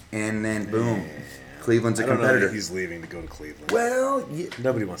quarterback and then boom, Cleveland's a I don't know competitor. if he's leaving to go to Cleveland. Well,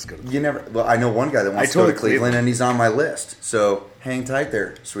 Nobody wants to go to Cleveland. you never. Well, I know one guy that wants to go to Cleveland, and he's on my list. So hang tight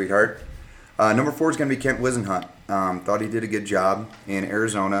there, sweetheart. Number 4 is going to be Kent Wisenhunt. Thought he did a good job in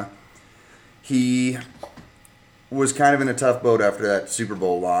Arizona. He was kind of in a tough boat after that Super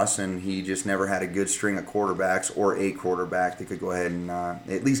Bowl loss, and he just never had a good string of quarterbacks or a quarterback that could go ahead and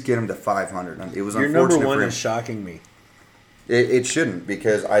at least get him to 500. It was Your unfortunate number 1 for him. is shocking me. It shouldn't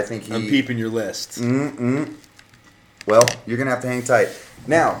because I think he. I'm peeping your list. Well, you're going to have to hang tight.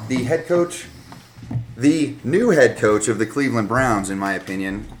 Now, the new head coach of the Cleveland Browns, in my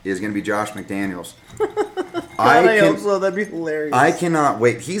opinion, is going to be Josh McDaniels. I hope so. That'd be hilarious. I cannot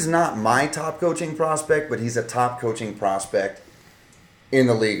wait. He's not my top coaching prospect, but he's a top coaching prospect in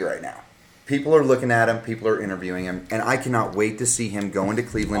the league right now. People are looking at him. People are interviewing him. And I cannot wait to see him go into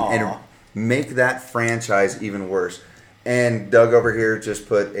Cleveland and make that franchise even worse. And Doug over here just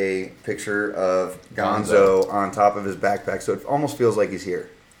put a picture of Gonzo on top of his backpack, so it almost feels like he's here.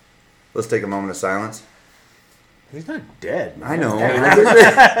 Let's take a moment of silence. He's not dead. Man. I know.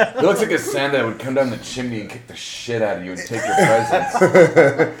 It looks like a Santa that would come down the chimney and kick the shit out of you and take your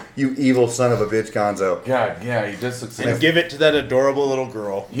presents. You evil son of a bitch, Gonzo. God, yeah, he just looks And like give it to that adorable little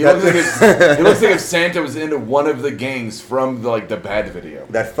girl. he looks like if Santa was into one of the gangs from the bad video.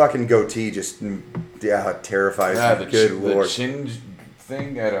 That fucking goatee just terrifies Yeah, me. the Good the lord. chin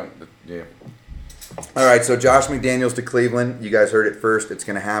thing. I don't. Yeah. All right, so Josh McDaniels to Cleveland. You guys heard it first. It's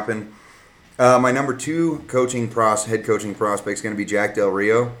going to happen. My number 2 head coaching prospect is going to be Jack Del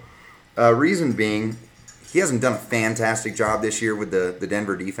Rio. Reason being, he hasn't done a fantastic job this year with the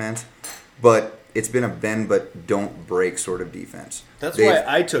Denver defense, but it's been a bend but don't break sort of defense. That's why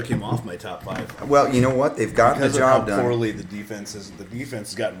I took him off my top 5. Well, you know what? They've gotten Because the job of how done. poorly the defense is. The defense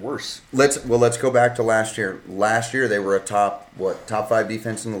has gotten worse. Let's go back to last year. Last year they were a top 5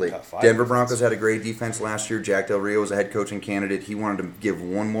 defense in the league. Top 5 Denver defense. Broncos had a great defense last year. Jack Del Rio was a head coaching candidate. He wanted to give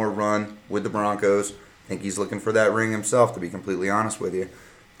one more run with the Broncos. I think he's looking for that ring himself, to be completely honest with you,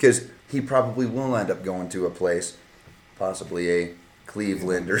 because he probably will end up going to a place, possibly a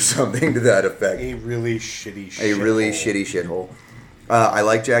Cleveland or something to that effect. A really shitty shithole. I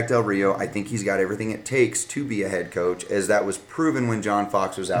like Jack Del Rio. I think he's got everything it takes to be a head coach, as that was proven when John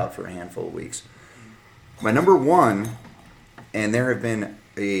Fox was out for a handful of weeks. My number 1, and there have been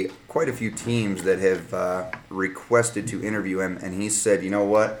quite a few teams that have requested to interview him, and he said, you know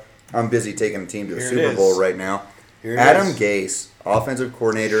what? I'm busy taking a team to the Here it Super is. Bowl right now. Here it Adam is. Gase, offensive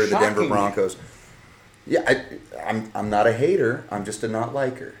coordinator of the Denver Shocking. Broncos. Yeah, I'm not a hater. I'm just a not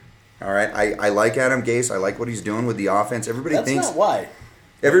liker. All right, I like Adam Gase. I like what he's doing with the offense. That's not why.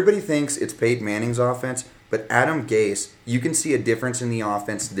 Everybody thinks it's Peyton Manning's offense, but Adam Gase, you can see a difference in the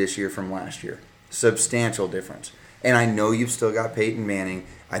offense this year from last year. Substantial difference. And I know you've still got Peyton Manning.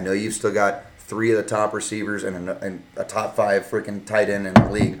 I know you've still got 3 of the top receivers and a top 5 freaking tight end in the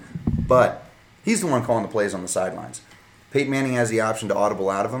league. But he's the one calling the plays on the sidelines. Peyton Manning has the option to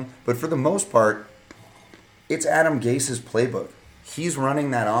audible out of him. But for the most part, it's Adam Gase's playbook. He's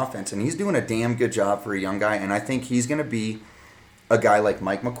running that offense, and he's doing a damn good job for a young guy. And I think he's going to be a guy like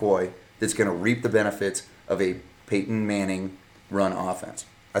Mike McCoy that's going to reap the benefits of a Peyton Manning run offense.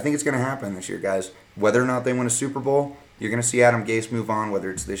 I think it's going to happen this year, guys. Whether or not they win a Super Bowl, you're going to see Adam Gase move on, whether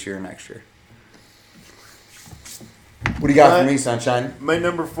it's this year or next year. What do you got for me, Sunshine? My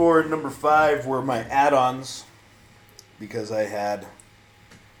number 4 and number 5 were my add-ons because I had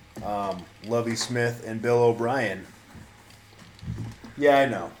Lovie Smith and Bill O'Brien. Yeah, I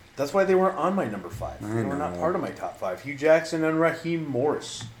know. That's why they weren't on my number 5. They were not part of my top 5. Hugh Jackson and Raheem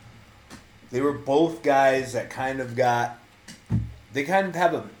Morris. They were both guys that they kind of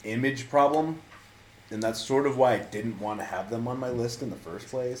have an image problem. and that's sort of why I didn't want to have them on my list in the first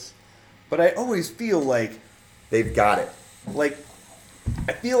place. But I always feel like They've got it.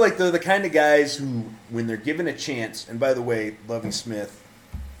 I feel like they're the kind of guys who, when they're given a chance, and by the way, Lovie Smith,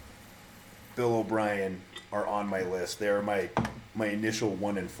 Bill O'Brien are on my list. They are my initial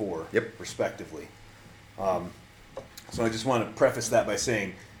 1 and 4, Yep. respectively. So I just want to preface that by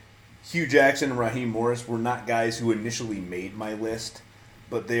saying Hugh Jackson and Raheem Morris were not guys who initially made my list,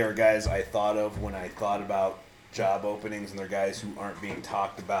 but they are guys I thought of when I thought about job openings, and they're guys who aren't being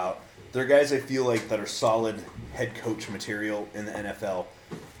talked about. They're guys I feel like that are solid head coach material in the NFL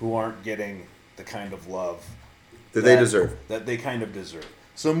who aren't getting the kind of love That they deserve. That they kind of deserve.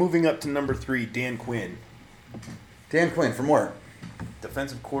 So moving up to number 3, Dan Quinn, Dan Quinn, from where?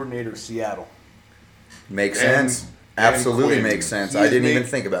 defensive coordinator of Seattle. Makes And- sense. and Absolutely Quinn. makes sense. He I is didn't even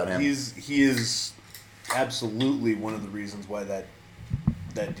make- think about him. He is absolutely one of the reasons why that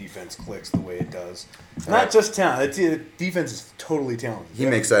defense clicks the way it does. Not just talent. The defense is totally talented. He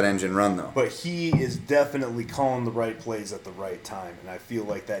makes that engine run, though. But he is definitely calling the right plays at the right time, and I feel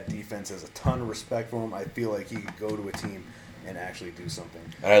like that defense has a ton of respect for him. I feel like he could go to a team and actually do something.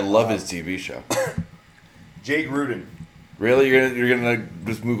 And I love his TV show. Jay Gruden. Really, you're gonna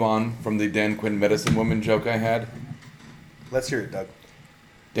just move on from the Dan Quinn medicine woman joke I had? Let's hear it, Doug.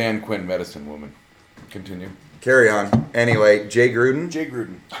 Dan Quinn medicine woman. Continue. Carry on. Anyway, Jay Gruden. Jay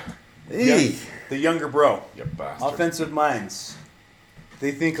Gruden. Eek. The younger bro. You bastard. Offensive minds.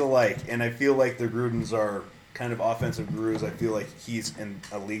 They think alike, and I feel like the Grudens are kind of offensive gurus. I feel like he's in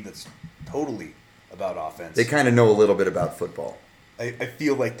a league that's totally about offense. They kind of know a little bit about football. I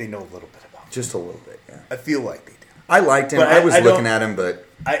feel like they know a little bit about it. Just a little bit, yeah. I feel like they do. I liked him. But I was I looking don't- at him, but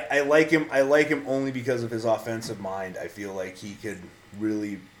I like him. I like him only because of his offensive mind. I feel like he could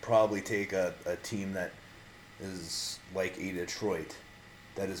really probably take a team that is like a Detroit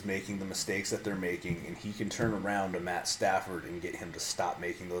that is making the mistakes that they're making, and he can turn around to Matt Stafford and get him to stop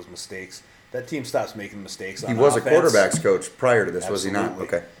making those mistakes. That team stops making mistakes. he on was offense. a quarterbacks coach prior to this, was he not?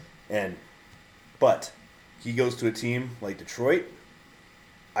 Absolutely. Okay. But he goes to a team like Detroit.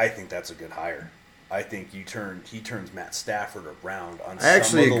 I think that's a good hire. I think he turns Matt Stafford around on I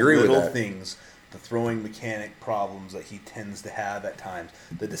actually some of the agree with little that. things, the throwing mechanic problems that he tends to have at times,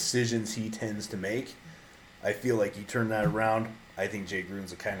 the decisions he tends to make. I feel like you turn that around. I think Jay Gruden's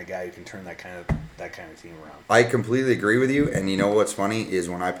the kind of guy who can turn that kind of team around. I completely agree with you. And you know what's funny is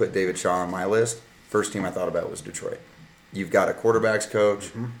when I put David Shaw on my list, first team I thought about was Detroit. You've got a quarterbacks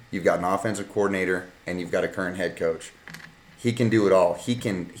coach, you've got an offensive coordinator, and you've got a current head coach. He can do it all. He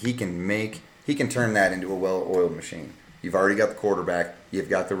can turn that into a well-oiled machine. You've already got the quarterback, you've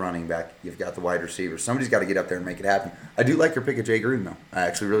got the running back, you've got the wide receiver. Somebody's got to get up there and make it happen. I do like your pick of Jay Gruden, though. I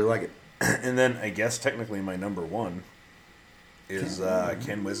actually really like it. And then I guess technically my number 1 is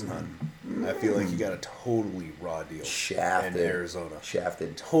Ken Wisenhunt. I feel like he got a totally raw deal Shafted. in Arizona.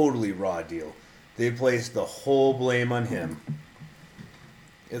 Shafted. Totally raw deal. They placed the whole blame on him.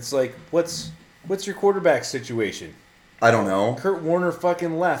 It's like, what's your quarterback situation? I don't know. Kurt Warner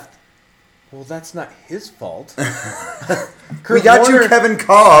fucking left. Well, that's not his fault. We got you Kevin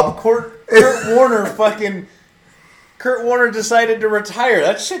Cobb. Kurt Warner decided to retire.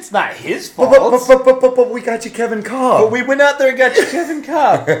 That shit's not his fault. But we got you Kevin Cobb. But we went out there and got you Kevin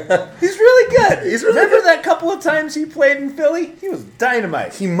Cobb. He's really good. He's really Remember good. that couple of times he played in Philly? He was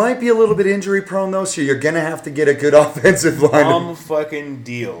dynamite. He might be a little bit injury prone, though, so you're going to have to get a good offensive line. Fucking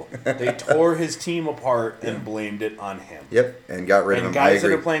deal. They tore his team apart and blamed it on him. Yep, and got rid of And him. I guys that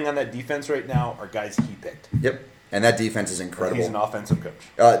agree. are playing on that defense right now are guys he picked. Yep, and that defense is He's an incredible. offensive coach.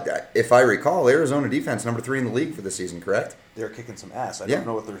 If I recall, Arizona defense number 3 in the league for the season, correct? They're kicking some ass. I Yeah. don't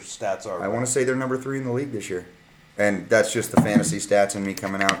know what their stats are. I want to say they're number 3 in the league this year. And that's just the fantasy stats in me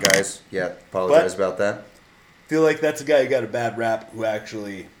coming out, guys. Yeah, apologize about that. feel like that's a guy who got a bad rap who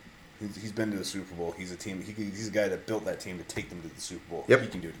actually he's been to the Super Bowl. He's a guy that built that team to take them to the Super Bowl. Yep. He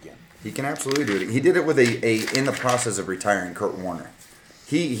can do it again. He can absolutely do it. He did it with a in the process of retiring Kurt Warner.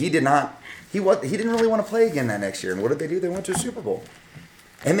 He didn't really want to play again that next year. And what did they do? They went to a Super Bowl.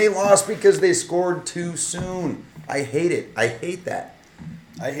 And they lost because they scored too soon. I hate it. I hate that.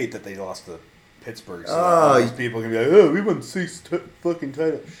 I hate that they lost to Pittsburgh. So Oh, all these people can be like, "Oh, we won 6 fucking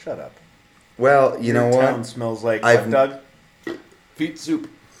titles." Shut up. Well, you know Your what? town smells like I've- what, Doug? Feet soup.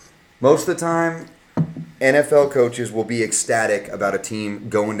 Most of the time, NFL coaches will be ecstatic about a team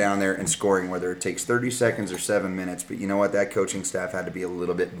going down there and scoring, whether it takes 30 seconds or 7 minutes. But you know what? That coaching staff had to be a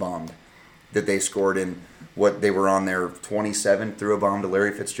little bit bummed that they scored in what they were on their 27, threw a bomb to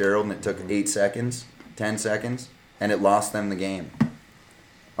Larry Fitzgerald, and it took 8 seconds, 10 seconds, and it lost them the game.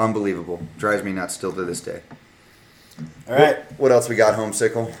 Unbelievable. Drives me nuts still to this day. All right, What else we got,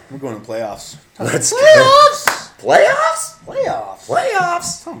 Homesickle? we're going to playoffs. Let's Playoffs. go. Playoffs? Playoffs.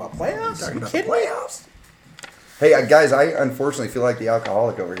 Playoffs. Talking about playoffs? Talking Are you about kidding the me? playoffs. Hey, guys, I unfortunately feel like the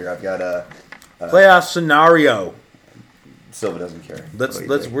alcoholic over here. I've got Playoff scenario. Silva doesn't care. Let's What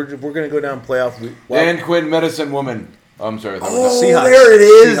do you think? we're gonna go down playoff. Dan Quinn, medicine woman. Oh, I'm sorry. Oh, Seahawks. there it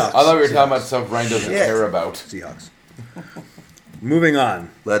is. Seahawks. I thought we were talking about stuff Ryan doesn't Shit. care about. Seahawks. Moving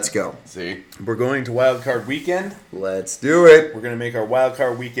on. Let's go. See? We're going to Wild Card Weekend. Let's do it. We're gonna make our Wild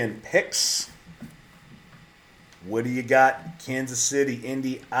Card Weekend picks. What do you got? Kansas City,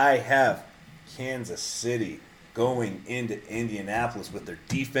 Indy. I have Kansas City going into Indianapolis with their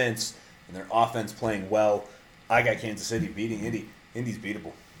defense and their offense playing well. I got Kansas City beating Indy. Indy's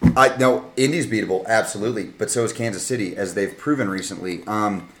beatable. No, Indy's beatable, absolutely, but so is Kansas City, as they've proven recently.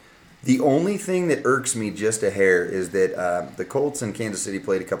 The only thing that irks me just a hair is that the Colts and Kansas City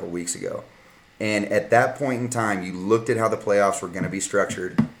played a couple weeks ago, and at that point in time, you looked at how the playoffs were going to be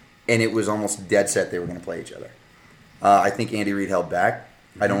structured, and it was almost dead set they were going to play each other. I think Andy Reid held back.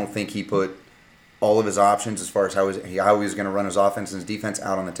 I don't think he put all of his options as far as how he was going to run his offense and his defense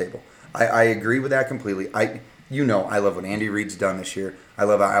out on the table. I agree with that completely. I love what Andy Reid's done this year. I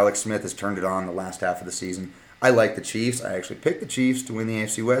love how Alex Smith has turned it on the last half of the season. I like the Chiefs. I actually picked the Chiefs to win the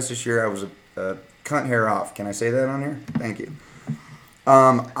AFC West this year. I was a cunt hair off. Can I say that on here? Thank you.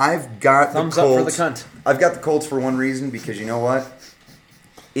 I've got Thumbs the up Colts. for the cunt. I've got the Colts for one reason, because you know what?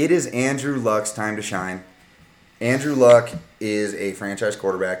 It is Andrew Luck's time to shine. Andrew Luck is a franchise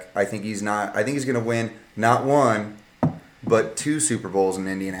quarterback. I think he's going to win not one, but 2 Super Bowls in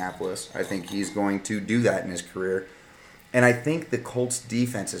Indianapolis. I think he's going to do that in his career. And I think the Colts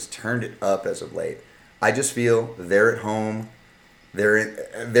defense has turned it up as of late. I just feel they're at home. They're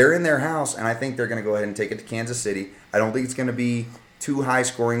in their house, and I think they're going to go ahead and take it to Kansas City. I don't think it's going to be too high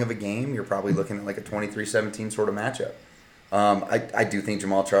scoring of a game. You're probably looking at like a 23-17 sort of matchup. I do think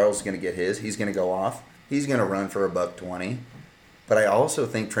Jamal Charles is going to get his. He's going to go off. He's going to run for $120. But I also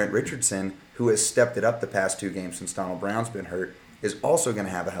think Trent Richardson, who has stepped it up the past 2 games since Donald Brown's been hurt, is also going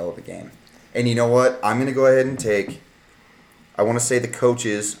to have a hell of a game. And you know what? I'm going to go ahead and take, I want to say the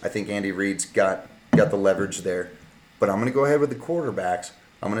coaches. I think Andy Reid's got the leverage there. But I'm going to go ahead with the quarterbacks.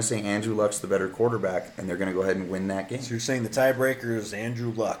 I'm going to say Andrew Luck's the better quarterback, and they're going to go ahead and win that game. So you're saying the tiebreaker is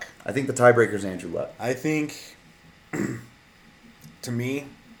Andrew Luck. I think the tiebreaker is Andrew Luck. I think, to me,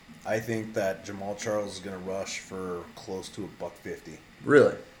 I think that Jamal Charles is going to rush for close to $150.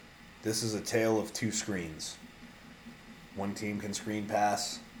 Really? This is a tale of 2 screens. One team can screen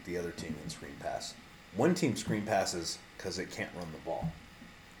pass, the other team can screen pass. One team screen passes because it can't run the ball.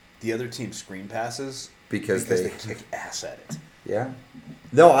 The other team screen passes because they kick ass at it. Yeah.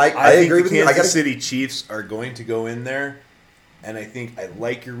 No, I think agree the with you. Kansas City Chiefs are going to go in there, and I think I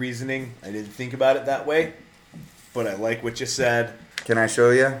like your reasoning. I didn't think about it that way, but I like what you said. Can I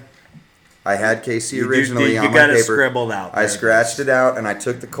show you? I had KC originally on you my got it paper. scribbled out. I scratched it out, and I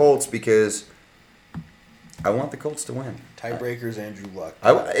took the Colts because I want the Colts to win. Tiebreakers, Andrew Luck.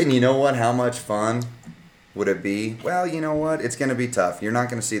 And you know what? How much fun would it be? Well, you know what? It's going to be tough. You're not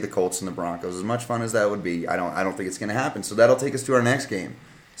going to see the Colts and the Broncos. As much fun as that would be, I don't think it's going to happen. So that'll take us to our next game.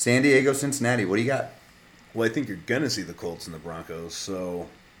 San Diego, Cincinnati. What do you got? Well, I think you're going to see the Colts and the Broncos, so...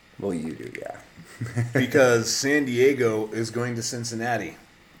 Well, you do, yeah. because San Diego is going to Cincinnati.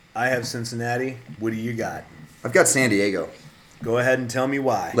 I have Cincinnati. What do you got? I've got San Diego. Go ahead and tell me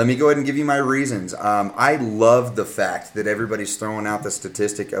why. Let me go ahead and give you my reasons. I love the fact that everybody's throwing out the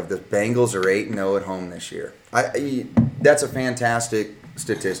statistic of the Bengals are 8-0 at home this year. That's a fantastic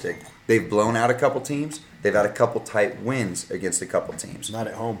statistic. They've blown out a couple teams. They've had a couple tight wins against a couple teams. Not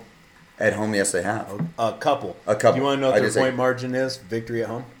at home. At home, yes, they have. A couple. A couple. Do you want to know I what their just say- point margin is? Victory at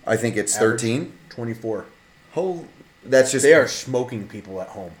home? I think it's Average? 13. 24. That's just They are smoking people at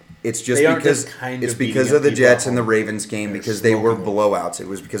home. It's just They aren't because just kind it's of because beating of the up people at Jets and the home. Ravens game, They're because they were smoking them. blowouts. It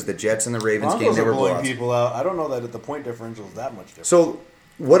was because the Jets and the Ravens game Broncos they are were blowing blowouts. people out. I don't know that the point differential is that much different. So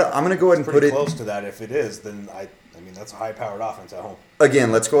what I'm going to go ahead and Pretty put it close to that. If it is, then I mean that's a high-powered offense at home.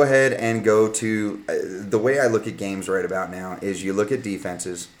 again. Let's go ahead and go to the way I look at games right about now is you look at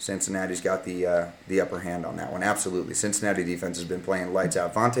defenses. Cincinnati's got the upper hand on that one. Absolutely, Cincinnati defense has been playing lights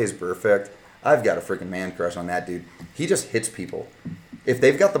out. Vontae's perfect. I've got a freaking man crush on that dude. He just hits people. If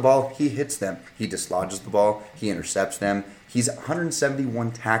they've got the ball, he hits them. He dislodges the ball. He intercepts them. He's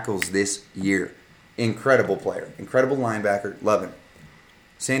 171 tackles this year. Incredible player. Incredible linebacker. Love him.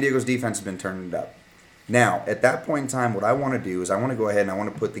 San Diego's defense has been turning it up. Now, at that point in time, what I want to do is I want to go ahead and I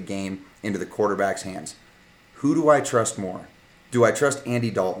want to put the game into the quarterback's hands. Who do I trust more? Do I trust Andy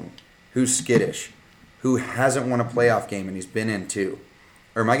Dalton, who's skittish, who hasn't won a playoff game and he's been in 2?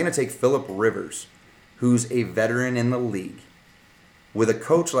 Or am I going to take Phillip Rivers, who's a veteran in the league, with a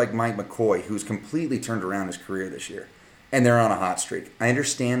coach like Mike McCoy, who's completely turned around his career this year, and they're on a hot streak. I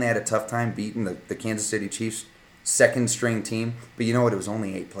understand they had a tough time beating the Kansas City Chiefs' second-string team, but you know what? It was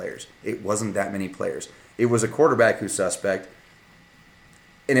only 8 players. It wasn't that many players. It was a quarterback who's suspect,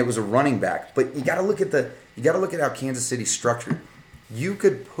 and it was a running back. But you got to look at how Kansas City's structured. You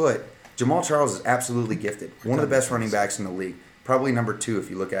could put Jamal Charles is absolutely gifted, one of the best running backs in the league, probably number 2 if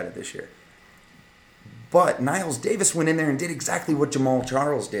you look at it this year. But Niles Davis went in there and did exactly what Jamal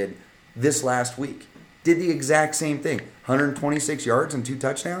Charles did this last week. Did the exact same thing. 126 yards and 2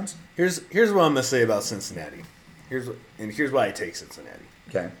 touchdowns. Here's what I'm gonna say about Cincinnati. Here's why I take Cincinnati.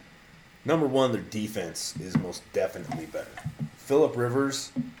 Okay. Number one, their defense is most definitely better. Phillip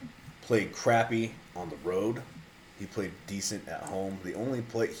Rivers played crappy on the road. He played decent at home. He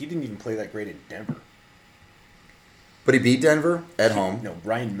didn't even play that great in Denver. But he beat Denver at home. No,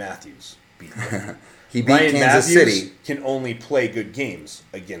 Ryan Matthews beat Denver. He beat Ryan Kansas Matthews City. Can only play good games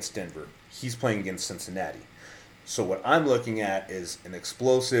against Denver. He's playing against Cincinnati. So what I'm looking at is an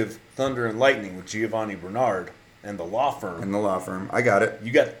explosive thunder and lightning with Giovanni Bernard and the law firm. I got it.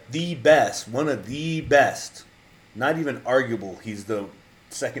 You got the best, one of the best. Not even arguable. He's the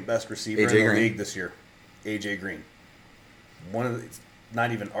second best receiver A.J. in the Green. league this year. A.J. Green. It's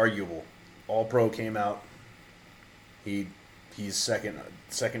not even arguable. All Pro came out. He's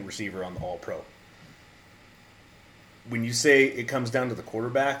second receiver on the All Pro. When you say it comes down to the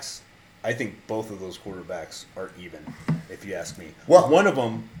quarterbacks, I think both of those quarterbacks are even, if you ask me. Well, one of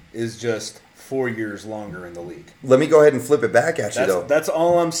them is just 4 years longer in the league. Let me go ahead and flip it back at you, though. That's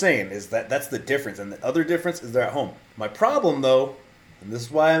all I'm saying, is that's the difference. And the other difference is they're at home. My problem, though, and this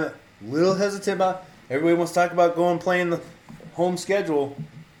is why I'm a little hesitant about, everybody wants to talk about going playing the home schedule.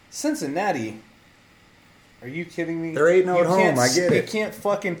 Cincinnati, are you kidding me? They're 8-0 at home, I get it.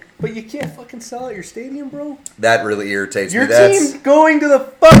 You can't fucking sell out your stadium, bro. That really irritates Your me. That's team's going to the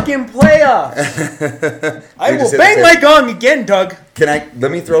fucking playoffs. I You will just hit bang the my tip. gong again, Doug.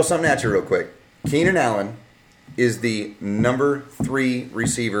 Let me throw something at you real quick. Keenan Allen is the number 3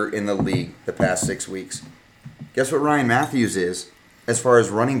 receiver in the league the past 6 weeks. Guess what Ryan Matthews is as far as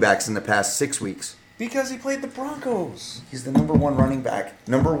running backs in the past 6 weeks? Because he played the Broncos. He's the number 1 running back,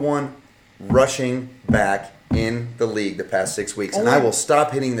 number 1 rushing back in the league the past 6 weeks. And I will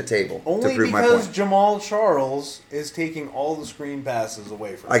stop hitting the table to Only prove my because point. Jamal Charles is taking all the screen passes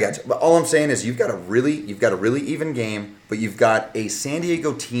away from I got you. But all I'm saying is you've got a really even game, but you've got a San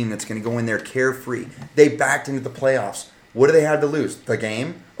Diego team that's going to go in there carefree. They backed into the playoffs. What do they have to lose? The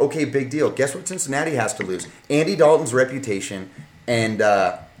game? Okay, big deal. Guess what Cincinnati has to lose? Andy Dalton's reputation and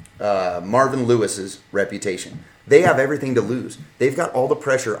Marvin Lewis's reputation. They have everything to lose. They've got all the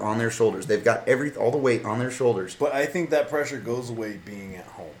pressure on their shoulders. They've got all the weight on their shoulders. But I think that pressure goes away being at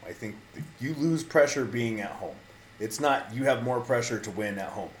home. I think you lose pressure being at home. It's not you have more pressure to win at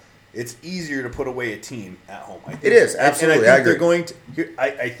home. It's easier to put away a team at home. I think, It is, absolutely. And I I think they're agree. going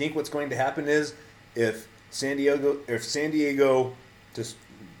to. I think what's going to happen is if San Diego just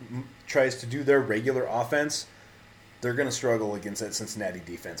tries to do their regular offense, they're going to struggle against that Cincinnati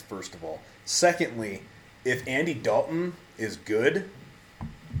defense. First of all, secondly, if Andy Dalton is good,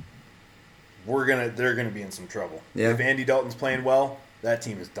 they're gonna be in some trouble. Yeah. If Andy Dalton's playing well, that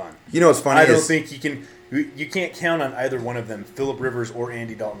team is done. You know what's funny I don't is think you can't count on either one of them, Phillip Rivers or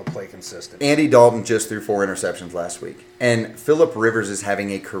Andy Dalton, to play consistent. Andy Dalton just threw 4 interceptions last week. And Phillip Rivers is having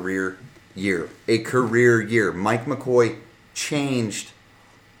a career year. Mike McCoy changed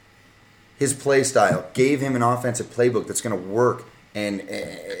his play style, gave him an offensive playbook that's going to work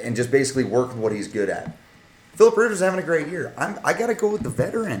and just basically work with what he's good at. Phillip Rivers is having a great year. I got to go with the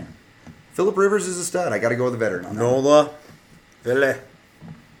veteran. Phillip Rivers is a stud. I got to go with the veteran on that. Nola, Ville.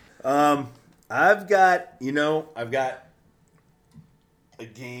 I've got a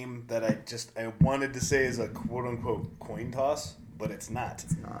game that I wanted to say is a quote unquote coin toss, but it's not.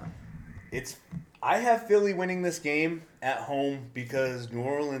 I have Philly winning this game at home because New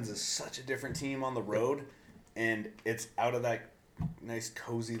Orleans is such a different team on the road, and it's out of that nice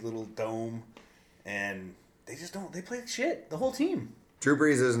cozy little dome, and they play like shit, the whole team. Drew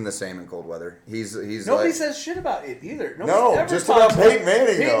Brees isn't the same in cold weather. He's Nobody like, says shit about it either. No, ever just talks about Peyton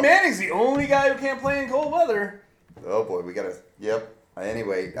Manning, though. Peyton Manning's the only guy who can't play in cold weather. oh boy, we got to, yep.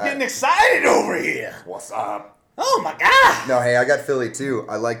 Anyway. Getting excited over here. What's up? Oh my god. No, hey, I got Philly too.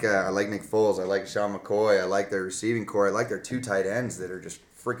 I like Nick Foles. I like Sean McCoy. I like their receiving core. I like their 2 tight ends that are just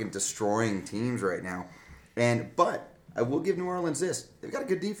freaking destroying teams right now. But I will give New Orleans this: they've got a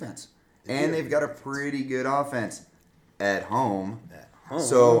good defense, and they've got a pretty good offense at home.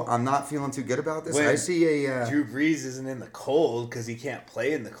 So I'm not feeling too good about this. I see a Drew Brees isn't in the cold because he can't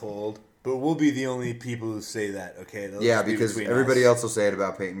play in the cold. But we'll be the only people who say that, okay? That'll Yeah, just be because between everybody us. else will say it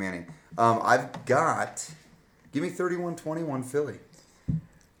about Peyton Manning. I've got... Give me 31-21 Philly.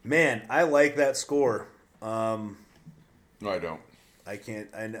 Man, I like that score. No, I don't. I can't.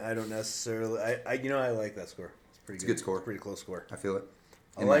 I don't necessarily. I like that score. It's pretty It's a good. good score. It's a pretty close score. I feel it.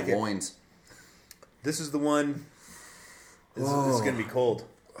 I In like my it. loins. This is the one. This is going to be cold.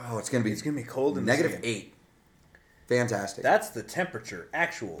 Oh, it's going to be... It's going to be cold in this negative game. 8. Fantastic. That's the temperature.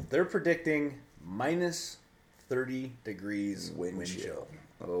 Actual. They're predicting minus 30 degrees wind chill,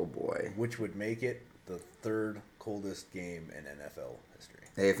 Oh, boy. which would make it the third coldest game in NFL history.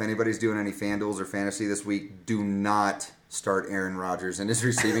 Hey, if anybody's doing any FanDuels or fantasy this week, do not start Aaron Rodgers in his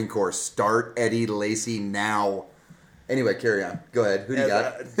receiving course. Start Eddie Lacy now. Anyway, carry on. Go ahead. Who do you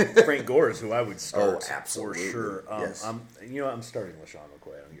got? Frank Gore is who I would start absolutely. for sure. Yes. I'm starting LaShawn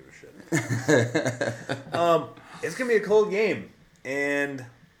McCoy. I don't give a shit. It's gonna be a cold game, and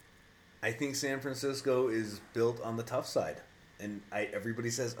I think San Francisco is built on the tough side. And everybody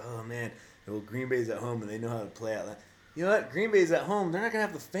says, "Oh man, well Green Bay's at home and they know how to play out." You know what? Green Bay's at home. They're not gonna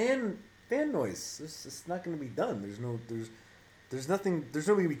have the fan noise. It's not gonna be done. There's nothing. There's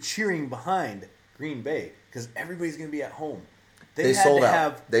nobody gonna be cheering behind Green Bay because everybody's gonna be at home. They sold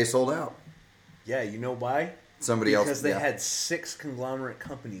out. They sold out. Yeah, you know why? Somebody else. Because they yeah. had 6 conglomerate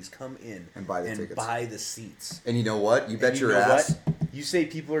companies come in And buy the tickets. buy the seats. And you know what? You bet And your know ass. what? You say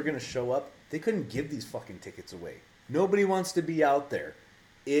people are going to show up. They couldn't give these fucking tickets away. Nobody wants to be out there.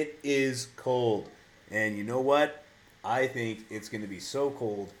 It is cold. And you know what? I think it's going to be so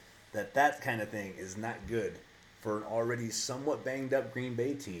cold that kind of thing is not good for an already somewhat banged up Green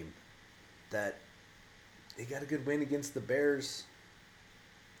Bay team that they got a good win against the Bears.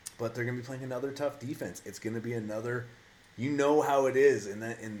 But they're going to be playing another tough defense. It's going to be another. You know how it is in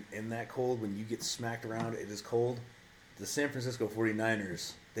that cold when you get smacked around. It is cold. The San Francisco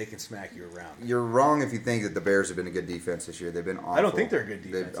 49ers, they can smack you around. You're wrong if you think that the Bears have been a good defense this year. They've been awful. I don't think they're a good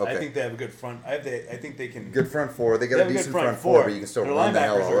defense. Okay. I think they have a good front. I think they can. Good front four. They got They a have decent good front four, but you can still Their run the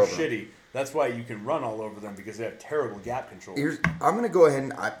hell linebackers all are over them. shitty. That's why you can run all over them because they have terrible gap control. I'm going to go ahead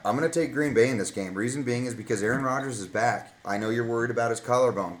and I'm going to take Green Bay in this game. Reason being is because Aaron Rodgers is back. I know you're worried about his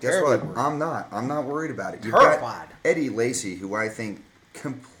collarbone. Guess Terribly what? worried. I'm not. I'm not worried about it. You've Terrified. got Eddie Lacy, who I think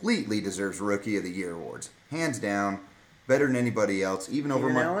completely deserves Rookie of the Year awards, hands down, better than anybody else. Even over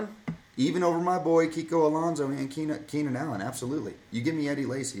my boy Kiko Alonso and Keenan Allen. Absolutely. You give me Eddie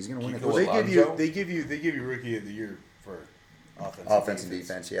Lacy, he's going to win it. Kiko Well, Alonso? they give you Rookie of the Year for Offense and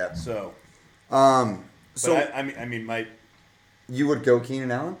defense, yeah. So, So I mean, you would go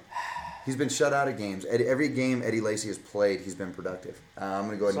Keenan Allen? He's been shut out of games. Every game Eddie Lacy has played, he's been productive. I'm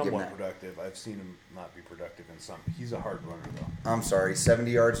going to go ahead and give him somewhat that. productive. I've seen him not be productive in some. He's a hard runner though. I'm sorry,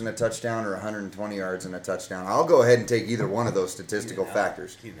 70 yards and a touchdown or 120 yards and a touchdown. I'll go ahead and take either one of those statistical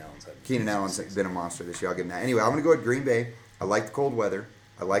factors. Keenan Allen's been a monster this year. I'll give him that. Anyway, I'm going to go at Green Bay. I like the cold weather.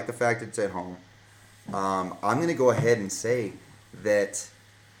 I like the fact that it's at home. I'm going to go ahead and say that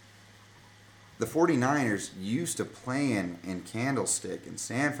the 49ers used to playing in Candlestick in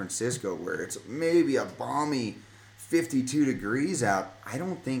San Francisco where it's maybe a balmy 52 degrees out. I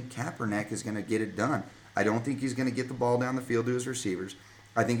don't think Kaepernick is going to get it done. I don't think he's going to get the ball down the field to his receivers.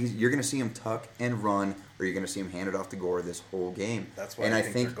 I think you're going to see him tuck and run, or you're going to see him hand it off to Gore this whole game. That's why and I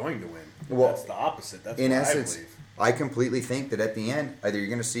think they're going to win. Well, That's the opposite. That's in what essence, I believe. I completely think that at the end, either you're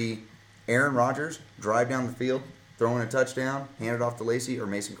going to see Aaron Rodgers drive down the field, throwing a touchdown, hand it off to Lacy, or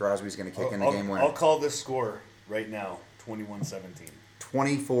Mason Crosby's going to kick in the game winner. I'll call this score right now, 21-17.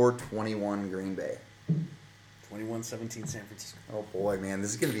 24-21 Green Bay. 21-17 San Francisco. Oh boy, man,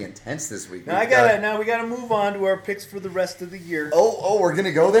 this is going to be intense this week. Now we gotta move on to our picks for the rest of the year. Oh, we're going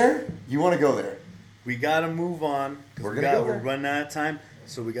to go there? You want to go there? We gotta move on. We're gonna go We're there. running out of time,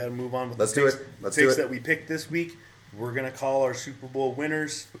 so we gotta move on with Let's the do picks, it. Let's picks do it. that we picked this week. We're gonna call our Super Bowl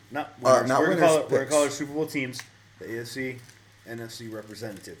winners. Not Not winners. We're winners, gonna picks. call our Super Bowl teams the AFC, NFC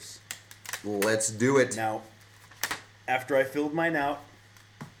representatives. Let's do it. Now, after I filled mine out,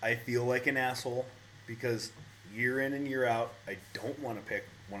 I feel like an asshole because year in and year out, I don't want to pick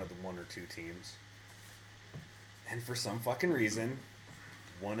one of the 1 or 2 teams. And for some fucking reason,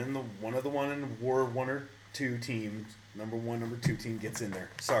 one in war 1 or 2 teams, number 1, number 2 team gets in there.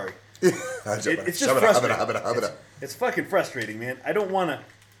 Sorry. It's just frustrating. It's fucking frustrating, man. I don't want to.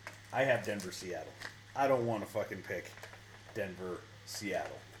 I have Denver, Seattle. I don't want to fucking pick Denver,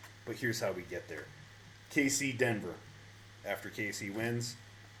 Seattle. But here's how we get there. KC, Denver. After KC wins,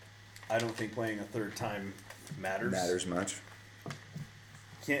 I don't think playing a third time matters. Much.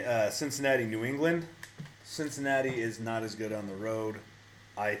 Cincinnati, New England. Cincinnati is not as good on the road.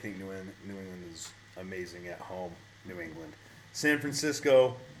 I think New England is amazing at home. New England. San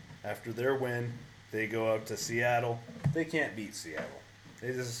Francisco, After their win, they go out to Seattle. They can't beat Seattle.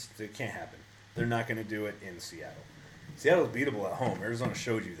 It can't happen. They're not going to do it in Seattle. Seattle's beatable at home. Arizona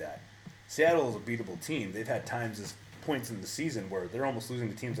showed you that. Seattle is a beatable team. They've had times, points in the season where they're almost losing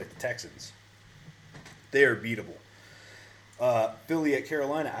to teams like the Texans. They are beatable. Philly at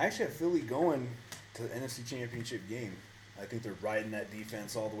Carolina. I actually have Philly going to the NFC Championship game. I think they're riding that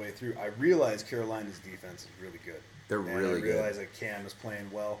defense all the way through. I realize Carolina's defense is really good. They're really good. I realize that Cam is playing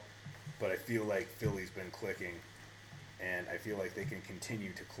well, but I feel like Philly's been clicking, and I feel like they can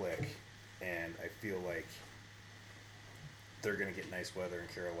continue to click, and I feel like they're going to get nice weather in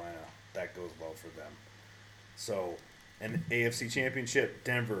Carolina. That goes well for them. So, an AFC Championship,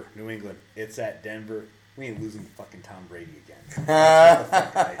 Denver, New England. It's at Denver. We ain't losing to fucking Tom Brady again.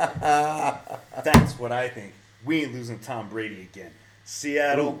 That's what I think. We ain't losing to Tom Brady again.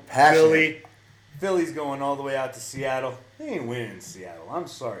 Seattle, Ooh, passionate. Philly. Philly's going all the way out to Seattle. They ain't winning in Seattle. I'm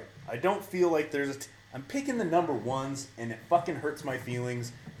sorry. I don't feel like there's I'm picking the number ones, and it fucking hurts my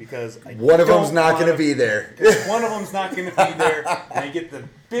feelings because One of them's not going to be there. One of them's not going to be there, and I get the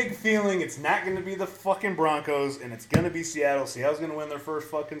big feeling it's not going to be the fucking Broncos, and it's going to be Seattle. Seattle's going to win their first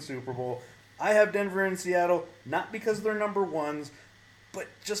fucking Super Bowl. I have Denver and Seattle, not because they're number ones, but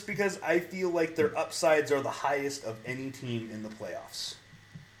just because I feel like their upsides are the highest of any team in the playoffs.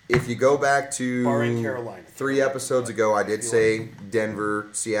 If you go back to Barring Carolina. 3 episodes ago, I did say Denver,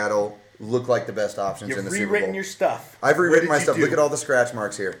 Seattle look like the best options in the Super Bowl. You've rewritten your stuff. I've rewritten What my did stuff. you do? Look at all the scratch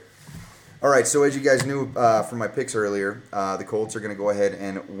marks here. All right, so as you guys knew from my picks earlier, the Colts are going to go ahead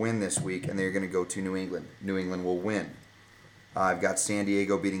and win this week, and they're going to go to New England. New England will win. I've got San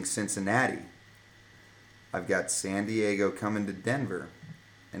Diego beating Cincinnati. I've got San Diego coming to Denver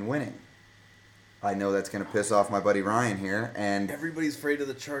and winning. I know that's going to piss off my buddy Ryan here, and Everybody's afraid of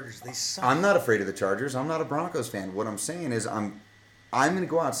the Chargers. They suck. I'm not afraid of the Chargers. I'm not a Broncos fan. What I'm saying is I'm going to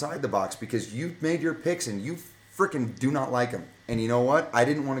go outside the box because you made your picks and you freaking do not like them. And you know what? I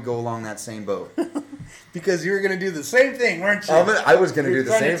didn't want to go along that same boat. Because you were going to do the same thing, weren't you? I was going to do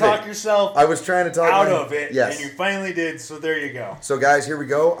the same You're trying to talk thing. yourself I was trying to talk out my- of it, Yes. and you finally did, so there you go. So, guys, here we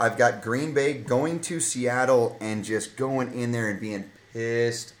go. I've got Green Bay going to Seattle and just going in there and being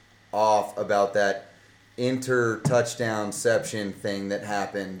pissed off about that touchdownception thing that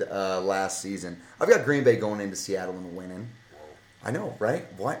happened last season. I've got Green Bay going into Seattle and winning. I know, right?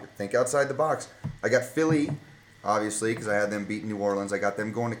 What? Think outside the box. I got Philly, obviously, because I had them beat New Orleans. I got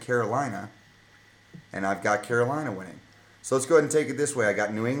them going to Carolina, and I've got Carolina winning. So let's go ahead and take it this way. I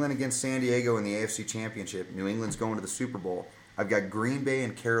got New England against San Diego in the AFC Championship. New England's going to the Super Bowl. I've got Green Bay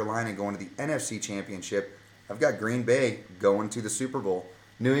and Carolina going to the NFC Championship. I've got Green Bay going to the Super Bowl.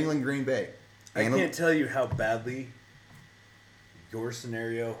 New England, Green Bay. I can't tell you how badly your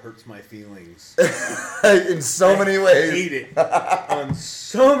scenario hurts my feelings. In so many ways. I hate it on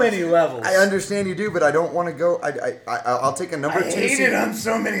so many levels. I understand you do, but I don't want to go. I'll take a number I 2 hate seed. it on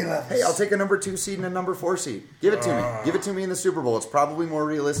so many levels. Hey, I'll take a number 2 seed and a number 4 seed. Give it to me. Give it to me in the Super Bowl. It's probably more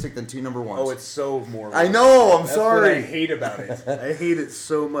realistic than 2 number 1s. Oh, it's so more. I know. I'm That's sorry. what I hate about it. I hate it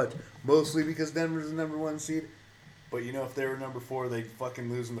so much. Mostly because Denver's the number 1 seed. But you know, if they were number 4, they'd fucking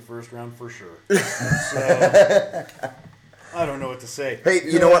lose in the first round for sure. So I don't know what to say. Hey,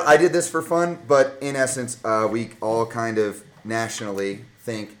 you know what? I did this for fun, but in essence, we all kind of nationally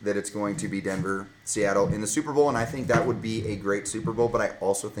think that it's going to be Denver, Seattle in the Super Bowl, and I think that would be a great Super Bowl, but I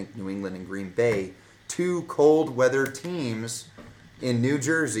also think New England and Green Bay, 2 cold weather teams in New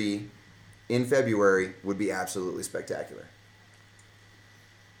Jersey in February, would be absolutely spectacular.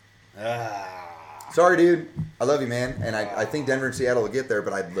 Sorry, dude. I love you, man. And I think Denver and Seattle will get there,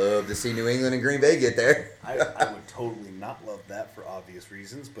 but I'd love to see New England and Green Bay get there. I would totally not love that for obvious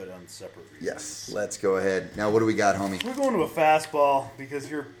reasons, but on separate reasons. Yes. Let's go ahead. Now, what do we got, homie? We're going to a fastball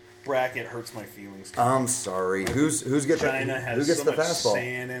because your bracket hurts my feelings. I'm sorry. Who's get China the, has who gets so the much fastball?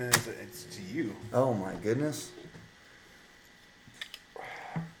 sand in it. It's to you. Oh my goodness.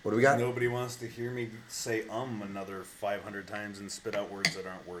 What do we got? Nobody wants to hear me say another 500 times and spit out words that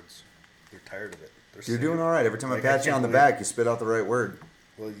aren't words. They're tired of it. They're You're sick doing of it. all right. Every time Like, I I pat you can't on the believe- back, you spit out the right word.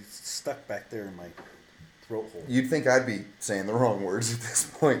 Well, it's stuck back there in my throat hole. You'd think I'd be saying the wrong words at this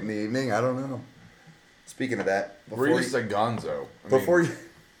point in the evening. I don't know. Speaking of that, We're used to Gonzo.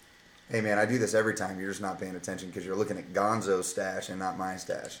 Hey man, I do this every time. You're just not paying attention because you're looking at Gonzo's stash and not my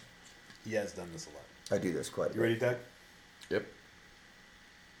stash. He has done this a lot. I do this quite a You bit. ready, Doug? Yep.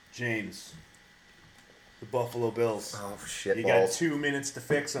 James, the Buffalo Bills. Oh shit You balls. got 2 minutes to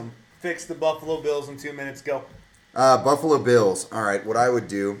fix them. Fix the Buffalo Bills in 2 minutes. Go. Buffalo Bills. All right, what I would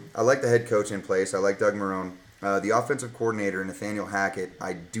do, I like the head coach in place. I like Doug Marrone. The offensive coordinator, Nathaniel Hackett,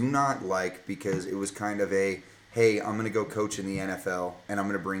 I do not like because it was kind of a hey, I'm going to go coach in the NFL, and I'm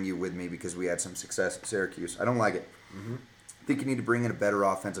going to bring you with me because we had some success at Syracuse. I don't like it. Mm-hmm. I think you need to bring in a better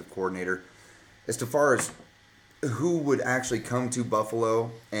offensive coordinator. As far as who would actually come to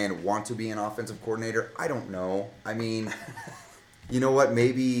Buffalo and want to be an offensive coordinator, I don't know. I mean, you know what?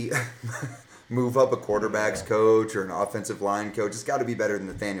 Maybe move up a quarterback's coach or an offensive line coach. It's got to be better than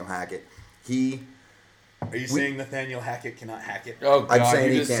Nathaniel Hackett. Are you saying Nathaniel Hackett cannot hack it? Oh, God, I'm saying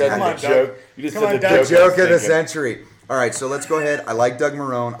you he just can't said hack the it. joke. You just Come said on, the Doug. joke. Joke I of the was thinking. century. All right, so let's go ahead. I like Doug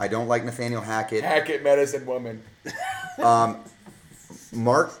Marrone. I don't like Nathaniel Hackett. Hackett medicine woman.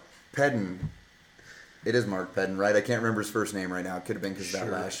 Mark Pedden. It is Mark Pedden, right? I can't remember his first name right now. It could have been because of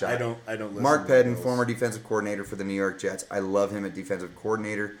that last shot. I don't listen Mark to Pedden, those. former defensive coordinator for the New York Jets. I love him at defensive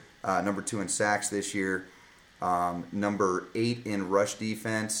coordinator. Number 2 in sacks this year. Number 8 in rush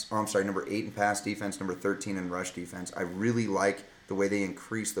defense. Oh, I'm sorry, number 8 in pass defense. Number 13 in rush defense. I really like the way they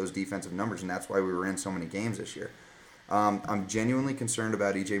increased those defensive numbers, and that's why we were in so many games this year. I'm genuinely concerned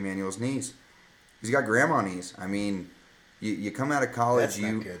about E.J. Manuel's knees. He's got grandma knees. I mean, you come out of college, That's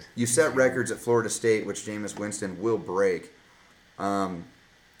not good. you set records at Florida State, which Jameis Winston will break.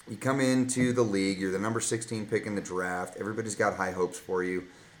 You come into the league, you're the number 16 pick in the draft. Everybody's got high hopes for you,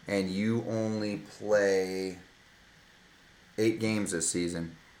 and you only play 8 games this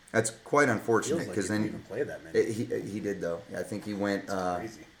season. That's quite unfortunate Feels like because he didn't then even play that many. he did though. Yeah, I think he went.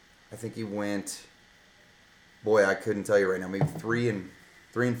 Crazy. I think he went. Boy, I couldn't tell you right now. Maybe 3 and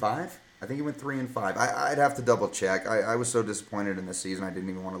 5. I think he went 3 and 5. I'd have to double check. I was so disappointed in this season. I didn't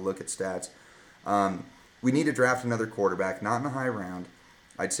even want to look at stats. We need to draft another quarterback, not in the high round.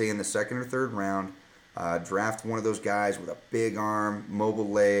 I'd say in the 2nd or 3rd round. Draft one of those guys with a big arm, mobile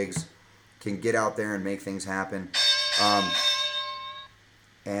legs, can get out there and make things happen.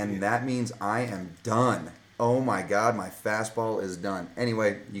 And that means I am done. Oh my God, my fastball is done.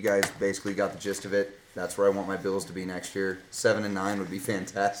 Anyway, you guys basically got the gist of it. That's where I want my Bills to be next year. 7 and 9 would be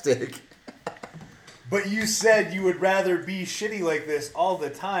fantastic. But you said you would rather be shitty like this all the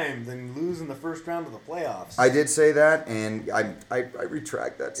time than lose in the first round of the playoffs. I did say that, and I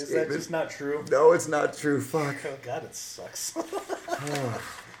retract that Is statement. that just not true? No, it's not true. Fuck. Oh God, it sucks.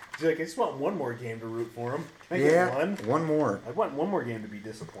 Like, I just want one more game to root for him. Can I Yeah, get one? one more. I want one more game to be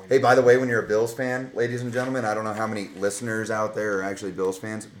disappointed. Hey, by the way, when you're a Bills fan, ladies and gentlemen, I don't know how many listeners out there are actually Bills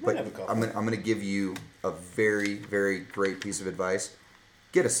fans, but have a couple. I'm gonna give you a very, very great piece of advice.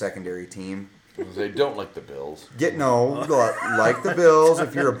 Get a secondary team. They don't like the Bills. Like the Bills.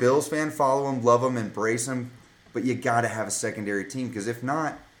 If you're a Bills fan, follow them, love them, embrace them. But you got to have a secondary team because if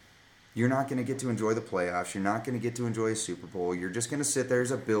not, you're not going to get to enjoy the playoffs. You're not going to get to enjoy a Super Bowl. You're just going to sit there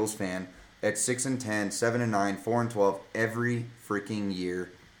as a Bills fan at 6 and 10, 7 and 9, 4 and 12 every freaking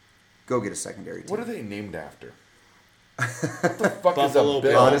year. Go get a secondary team. What are they named after? What the fuck is Buffalo a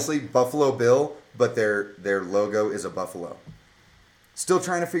Bill. Bill? Honestly, Buffalo Bill, but their logo is a buffalo. Still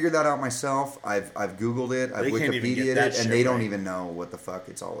trying to figure that out myself. I've Googled it, I've They can't even get Wikipedia'd that it, shit and they don't right. even know what the fuck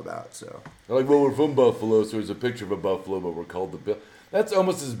it's all about. So They're like, well, we're from Buffalo, so there's a picture of a buffalo, but we're called the Bill. That's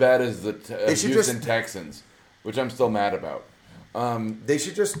almost as bad as the They should Houston just- Texans, which I'm still mad about. they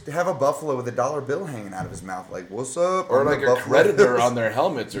should just have a buffalo with a dollar bill hanging out of his mouth, like "What's up?" Or I'm like a Buffalo creditor Bills. on their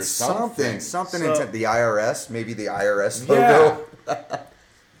helmets or something. something. So- The IRS, maybe the IRS Yeah. logo.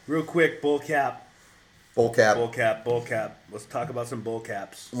 Real quick, bull cap. Bull cap. Bull cap. Let's talk about some bull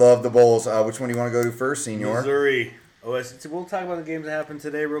caps. Love the Bulls. Which one do you want to go to first, Senor? Missouri. OS. We'll talk about the games that happened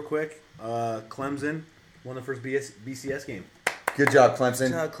today real quick. Clemson won the first BCS game. Good job, Clemson.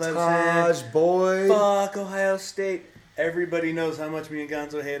 Good job, Clemson. Taj, boy. Fuck Ohio State. Everybody knows how much me and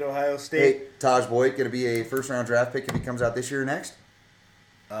Gonzo hate Ohio Hey, State. Taj Boyd, going to be a first-round draft pick if he comes out this year or next?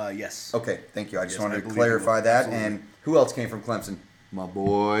 Yes. Okay, thank you. I just Yes, I wanted to believe clarify you. that. Absolutely. And who else came from Clemson? My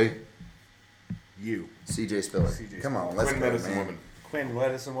boy, You. C.J. Spiller. C.J. Come on, Spiller. let's Quinn go, Medicine man. Woman. Quinn,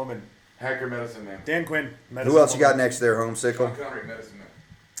 medicine woman. Hacker Medicine Man. Dan Quinn. Who else you got next there, Homesickle? Sean Connery, Medicine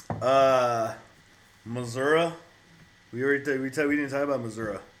Man. Missouri. We didn't talk about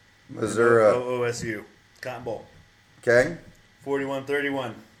Missouri. Missouri. OSU. Cotton Bowl. Okay.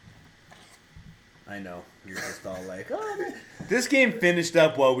 41-31. I know. You're just all like, oh, man. This game finished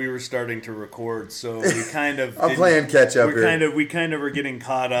up while we were starting to record, so we kind of I'm playing catch up here. We kind of were getting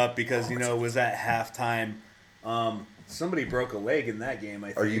caught up because it was at halftime. Somebody broke a leg in that game. I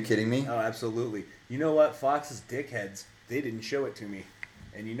think. Are you kidding me? Oh, absolutely. You know what? Fox's dickheads. They didn't show it to me,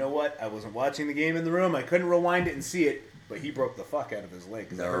 and you know what? I wasn't watching the game in the room. I couldn't rewind it and see it, but he broke the fuck out of his leg.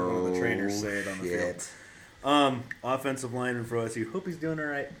 'Cause I heard one of the trainers say it on the field. Shit. Offensive lineman for OSU. Hope he's doing all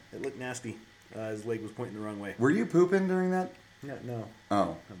right. It looked nasty. His leg was pointing the wrong way. Were you pooping during that? No.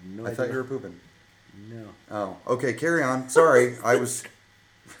 Oh. I have no I thought idea. you were pooping. No. Oh. Okay, carry on. Sorry. I was...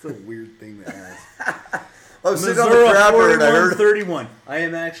 It's a weird thing that has. I was sitting on the Missouri crapper and I heard 41-31. I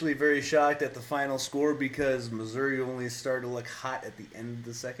am actually very shocked at the final score because Missouri only started to look hot at the end of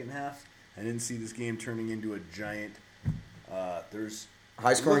the second half. I didn't see this game turning into a giant.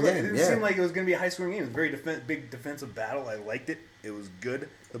 high-scoring It game. didn't Yeah. seem like it was going to be a high-scoring game. It was a very big defensive battle. I liked it. It was good.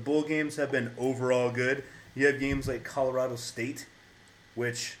 The bowl games have been overall good. You have games like Colorado State,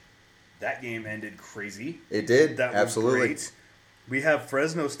 which that game ended crazy. It did. That was Absolutely. great. We have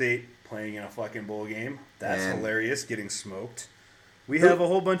Fresno State playing in a fucking bowl game. That's Man. hilarious, getting smoked. We have a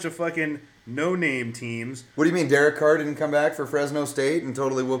whole bunch of fucking no-name teams. What do you mean, Derek Carr didn't come back for Fresno State and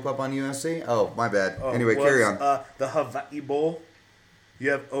totally whoop up on USC? Oh, my bad. Anyway, carry on. The Hawaii Bowl.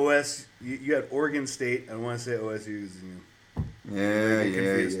 You have You have Oregon State. I want to say OSU is.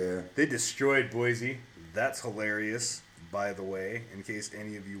 Yeah. They destroyed Boise. That's hilarious. By the way, in case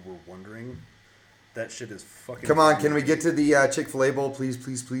any of you were wondering, that shit is fucking. Come on, can we get to the Chick-fil-A Bowl, please?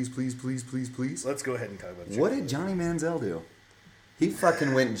 Let's go ahead and talk about. What did Johnny Manziel do? He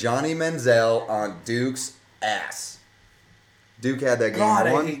fucking went Johnny Manziel on Duke's ass. Duke had that game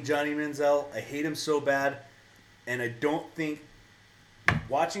God, won. I hate Johnny Manziel. I hate him so bad, and I don't think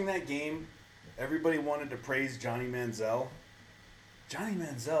watching that game, everybody wanted to praise Johnny Manziel. Johnny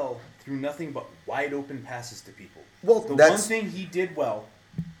Manziel threw nothing but wide open passes to people. Well, the that's- one thing he did well,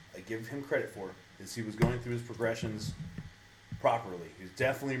 I give him credit for, is he was going through his progressions properly. He was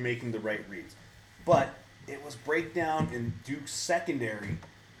definitely making the right reads. But it was breakdown in Duke's secondary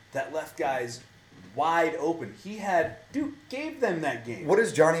that left guys wide open. Duke gave them that game. What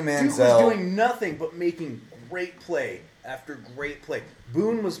is Johnny Duke Manziel? was doing nothing but making great play after great play.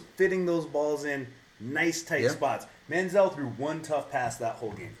 Boone was fitting those balls in nice tight spots. Manziel threw one tough pass that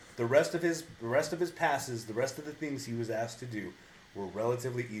whole game. The rest of his passes, the rest of the things he was asked to do were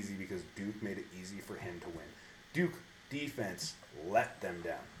relatively easy because Duke made it easy for him to win. Duke defense let them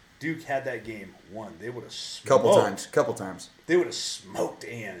down. Duke had that game won. They would have smoked. Couple times. They would have smoked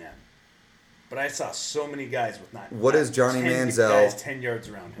A&M. But I saw so many guys with not. What is Johnny 10 Manziel? Guys 10 yards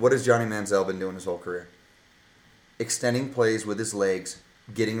around him. What has Johnny Manziel been doing his whole career? Extending plays with his legs,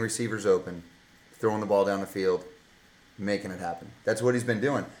 getting receivers open, throwing the ball down the field, making it happen. That's what he's been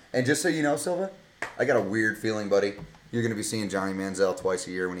doing. And just so you know, Silva, I got a weird feeling, buddy. You're going to be seeing Johnny Manziel twice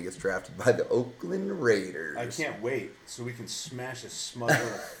a year when he gets drafted by the Oakland Raiders. I can't wait so we can smash his smug little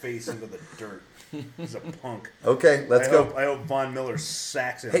face into the dirt. He's a punk. Okay, let's go. I hope Von Miller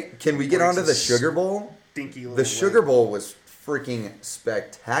sacks him. Hey, can we get Breaks onto the his Sugar Bowl? Stinky little The Sugar leg. Bowl was freaking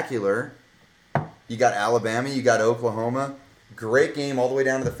spectacular. You got Alabama, you got Oklahoma. Great game all the way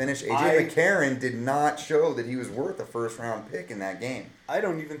down to the finish. A.J. McCarron did not show that he was worth a first-round pick in that game. I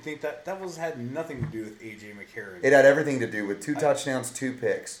don't even think that had nothing to do with A.J. McCarron. It had everything to do with 2 touchdowns, 2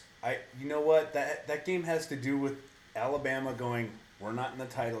 picks. You know what? That game has to do with Alabama going, we're not in the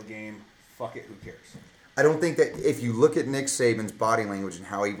title game. Fuck it, who cares? I don't think that if you look at Nick Saban's body language and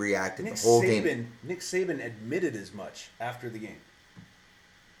how he reacted the whole game. Nick Saban admitted as much after the game.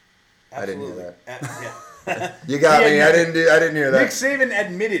 I didn't hear Absolutely. that. You got me. I didn't hear that. Nick Saban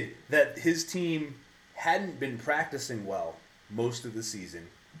admitted that his team hadn't been practicing well most of the season.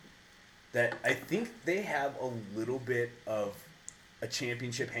 That I think they have a little bit of a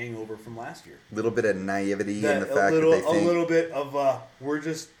championship hangover from last year. A little bit of naivety in the A fact that they think. a little bit of we're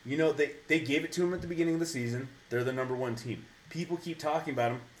just they gave it to them at the beginning of the season. They're the number one team. People keep talking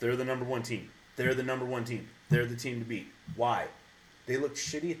about them. They're the number one team. They're the number one team. They're the team to beat. Why? They looked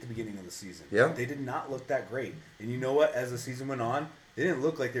shitty at the beginning of the season. Yeah. They did not look that great. And you know what? As the season went on, they didn't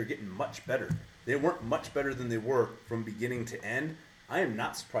look like they were getting much better. They weren't much better than they were from beginning to end. I am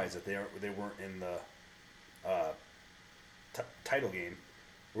not surprised that they weren't in the title game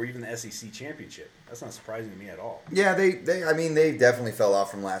or even the SEC championship. That's not surprising to me at all. Yeah, they definitely fell off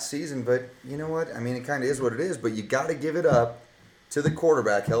from last season, but you know what? I mean, it kind of is what it is, but you got to give it up to the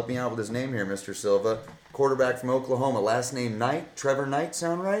quarterback. Help me out with his name here, Mr. Silva. Quarterback from Oklahoma, last name Knight. Trevor Knight,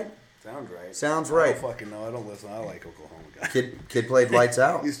 sound right? Sounds right. Sounds right. I don't fucking know. I don't listen. I like Oklahoma guys. Kid played lights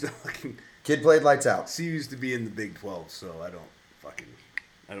out. Used to fucking. Kid played lights out. C used to be in the Big 12, so I don't like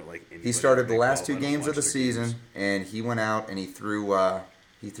anybody. He started the in Big last 12. 2 I don't games of watch the their season, games. and he went out and he threw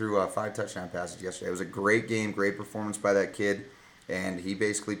 5 touchdown passes yesterday. It was a great game, great performance by that kid, and he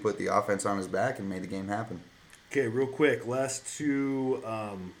basically put the offense on his back and made the game happen. Okay, real quick. Last 2.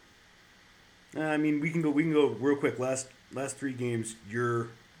 I mean, we can go real quick. Last 3 games. Your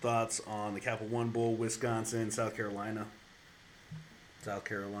thoughts on the Capital One Bowl, Wisconsin, South Carolina. South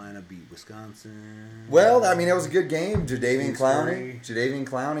Carolina beat Wisconsin. Well, I mean, it was a good game. Jadeveon Kingsbury.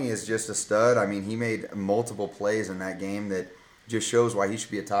 Clowney is just a stud. I mean, he made multiple plays in that game that just shows why he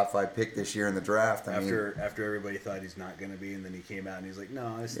should be a top 5 pick this year in the draft. After everybody thought he's not going to be, and then he came out and he's like,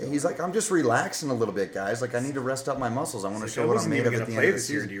 no, he's like, I'm just relaxing a little bit, guys. Like, I need to rest up my muscles. I want to show what I'm made of at the end of the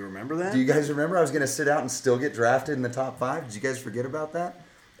season. Do you remember that? Do you guys remember I was going to sit out and still get drafted in the top 5? Did you guys forget about that?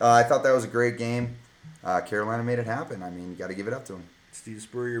 I thought that was a great game. Carolina made it happen. I mean, you got to give it up to him. Steve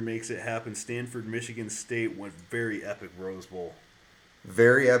Spurrier makes it happen. Stanford, Michigan State went very epic Rose Bowl.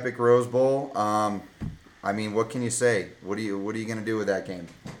 Very epic Rose Bowl. I mean, what can you say? What are you going to do with that game?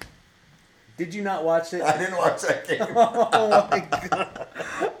 Did you not watch it? I didn't watch that game. Oh my god!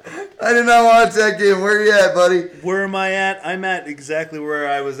 I did not watch that game. Where are you at, buddy? Where am I at? I'm at exactly where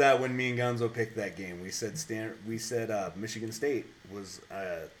I was at when me and Gonzo picked that game. We said Michigan State was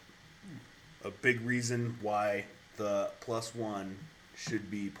a big reason why the +1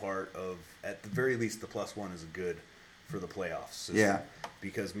 should be part of. At the very least, the +1 is good for the playoffs system. Yeah.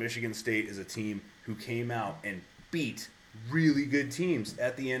 Because Michigan State is a team who came out and beat really good teams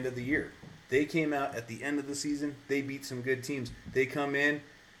at the end of the year. They came out at the end of the season. They beat some good teams. They come in.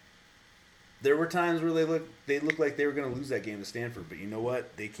 There were times where they looked like they were going to lose that game to Stanford, but you know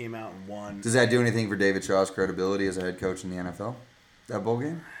what? They came out and won. Does that do anything for David Shaw's credibility as a head coach in the NFL? That bowl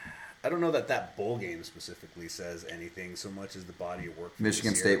game? I don't know that bowl game specifically says anything so much as the body of work.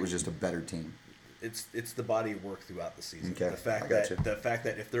 Michigan State was just a better team. It's the body of work throughout the season. Okay, the fact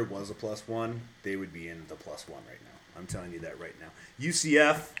that if there was a +1, they would be in the +1 right now. I'm telling you that right now.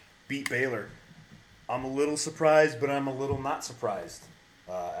 UCF beat Baylor. I'm a little surprised, but I'm a little not surprised.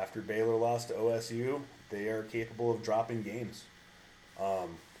 After Baylor lost to OSU, they are capable of dropping games. I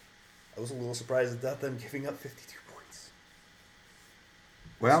was a little surprised about them giving up 52 points.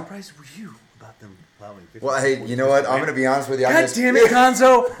 Well, How surprised were you about them allowing 52 well, hey, you know what? I'm going to be honest with you. God damn it,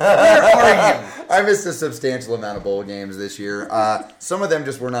 Gonzo! Where are you? I missed a substantial amount of bowl games this year. Some of them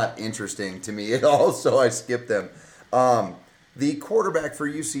just were not interesting to me at all, so I skipped them. The quarterback for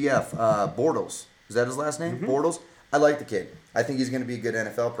UCF, Bortles. Is that his last name? Mm-hmm. Bortles? I like the kid. I think he's going to be a good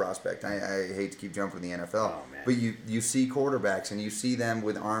NFL prospect. I hate to keep jumping the NFL. Oh, man. But you see quarterbacks, and you see them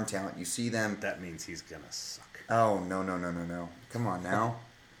with arm talent. You see them. That means he's going to suck. Oh, no. Come on now.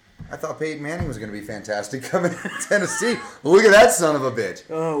 I thought Peyton Manning was going to be fantastic coming to Tennessee. Look at that son of a bitch.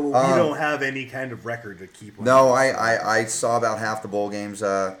 Oh, well, you don't have any kind of record to keep on. No, I saw about half the bowl games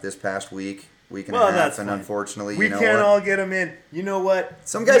this past week and a half, that's and fine. unfortunately, We you know can't what? all get them in. You know what?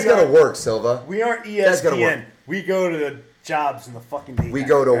 Some guys got to work, Silva. We aren't Guys gotta work. ESPN. We go to the jobs in the fucking daytime. We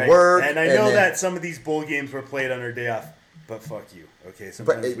go to right? work, And I and know then- that some of these bowl games were played on our day off, but fuck you. Okay, But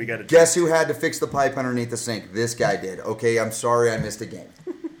sometimes we got to guess who had to fix the pipe underneath the sink? This guy did. Okay, I'm sorry I missed a game.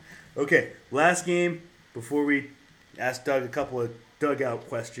 Okay, last game before we ask Doug a couple of dugout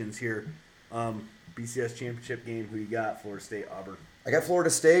questions here. BCS championship game. Who you got? Florida State, Auburn. I got Florida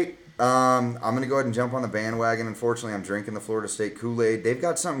State. I'm going to go ahead and jump on the bandwagon. Unfortunately, I'm drinking the Florida State Kool-Aid. They've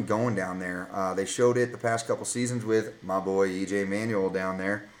got something going down there. They showed it the past couple seasons with my boy E.J. Manuel down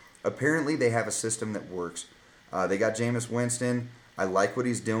there. Apparently, they have a system that works. They got Jameis Winston. I like what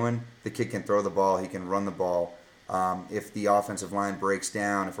he's doing. The kid can throw the ball. He can run the ball. If the offensive line breaks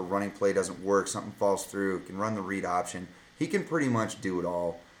down, if a running play doesn't work, something falls through, he can run the read option. He can pretty much do it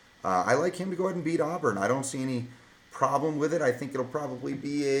all. I like him to go ahead and beat Auburn. I don't see any problem with it. I think it'll probably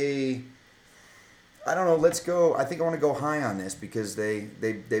be I don't know, let's go. I think I want to go high on this because they've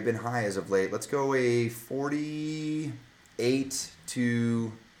been high as of late. Let's go a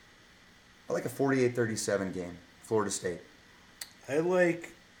 48-37 game. Florida State. I'd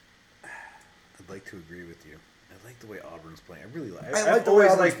like to agree with you. I like the way Auburn's playing. I really like. I like the way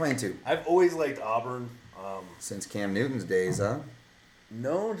Auburn's playing too. I've always liked Auburn. Since Cam Newton's days, huh?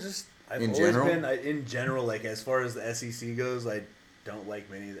 No, just I've In always general? been in general. Like as far as the SEC goes, I don't like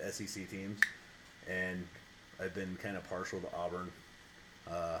many of the SEC teams, and I've been kind of partial to Auburn.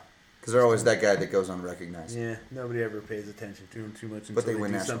 Because they're always that guy that goes unrecognized. Yeah, nobody ever pays attention to them too much until But they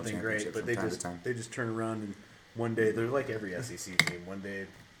win do national something great. championships But from they time to just time. they just turn around and one day they're like every SEC team. One day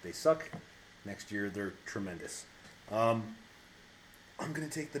they suck. Next year they're tremendous. I'm gonna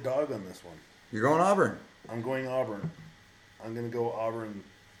take the dog on this one. You're going Auburn. I'm going Auburn. I'm gonna go Auburn.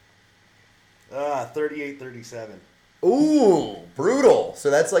 38-37. Ooh, brutal. So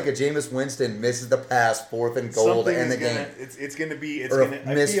that's like a Jameis Winston misses the pass, 4th and goal to Something end the is game. gonna, it's gonna be. It's Or a gonna.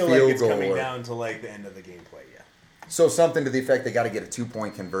 I missed feel like field it's goal coming or- down to like the end of the gameplay. Yeah, So something to the effect they got to get a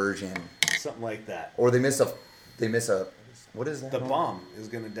 2-point conversion, something like that. or they miss a. What is that? The bomb is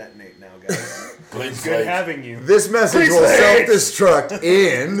gonna detonate now, guys. Clean It's slate. good having you. This message Please will say it. self-destruct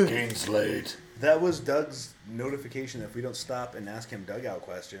in. Clean slate. That was Doug's notification. If we don't stop and ask him dugout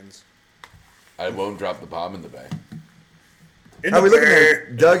questions, I won't drop the bomb in the bay. How are we looking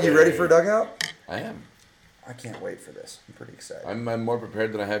at? Doug, you ready for a dugout? I am. I can't wait for this. I'm pretty excited. I'm more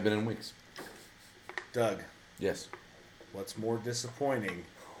prepared than I have been in weeks. Doug, Yes. what's more disappointing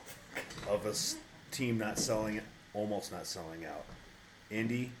of a team not selling it, almost not selling out?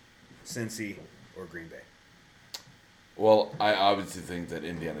 Indy, Cincy, or Green Bay? Well, I obviously think that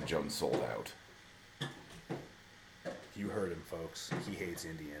Indiana Jones sold out. You heard him, folks. He hates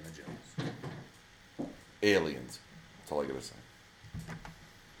Indiana Jones. Aliens. That's all I gotta say.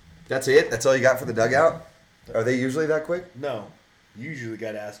 That's it? That's all you got for the dugout? Are they usually that quick? No, you usually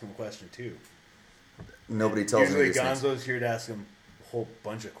got to ask him a question too. Nobody tells me Usually these things. Gonzo's here to ask him a whole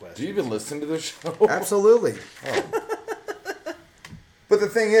bunch of questions. Do you even listen to the show? Absolutely. But the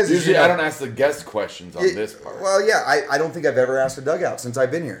thing is, Usually, you know, I don't ask the guest questions on this part. Well, yeah, I don't think I've ever asked a dugout since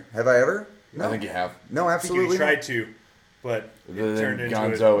I've been here. Have I ever? No. I think you have. No, I think absolutely you tried to, but it Then turned into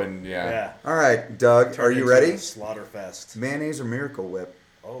Gonzo it. and Yeah. All right, Doug, Turned are you into ready? a Slaughterfest. Mayonnaise or Miracle Whip?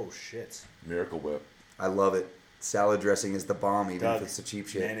 Oh shit. Miracle Whip. I love it. Salad dressing is the bomb, even Doug, if it's the cheap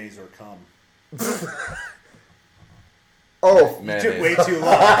shit. mayonnaise or cum. Oh, You Mayonnaise. took way too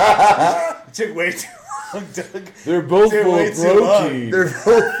long. You took way too long, Doug. They're both They're full way of too long. protein. they're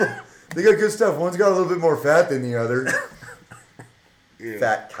both, they got good stuff. One's got a little bit more fat than the other.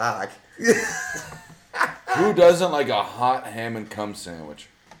 Fat cock. Who doesn't like a hot ham and cum sandwich?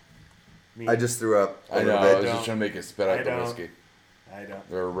 Me. I just threw up a I know. little I bit. was don't. just trying to make it spit out I the don't. whiskey. I don't.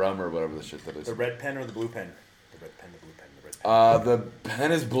 Or rum or whatever the shit that is. The red pen or the blue pen? The red pen, the blue pen, the red pen. The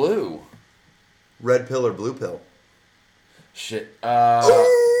pen is blue. Red pill or blue pill? Shit.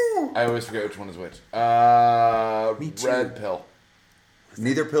 Ooh! I always forget which one is which. Me too. Red pill.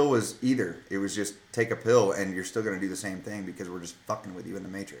 Neither pill was either. It was just take a pill and you're still going to do the same thing because we're just fucking with you in the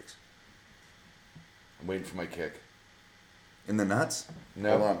Matrix. I'm waiting for my kick. In the nuts?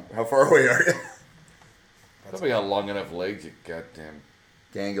 No. Hold on. How far away are you? Probably got long enough legs, you goddamn.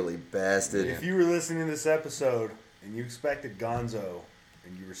 Gangly bastard. Yeah. If you were listening to this episode and you expected Gonzo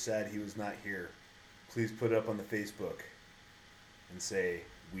and you were sad he was not here, please put it up on the Facebook and say,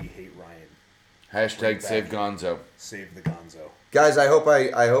 "We hate Ryan. Hashtag save Gonzo. Save the Gonzo." Guys, I hope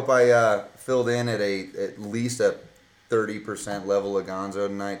I filled in at least a 30% level of Gonzo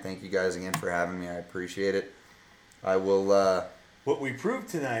tonight. Thank you guys again for having me. I appreciate it. I will. What we proved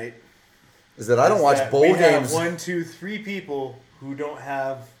tonight Is that I don't is watch that bowl we games. have 1, 2, 3 people who don't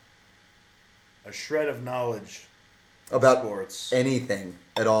have a shred of knowledge About sports anything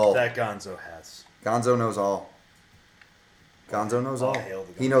at all. that Gonzo has. Gonzo knows all. Gonzo knows all. All hail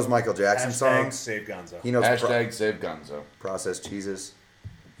the He Gonzo. knows Michael Jackson Hashtag songs. save Gonzo. He knows Hashtag save Gonzo. processed cheeses.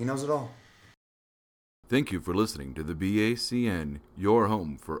 He knows it all. Thank you for listening to the BACN, your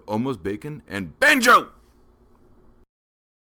home for Almost Bacon and Banjo!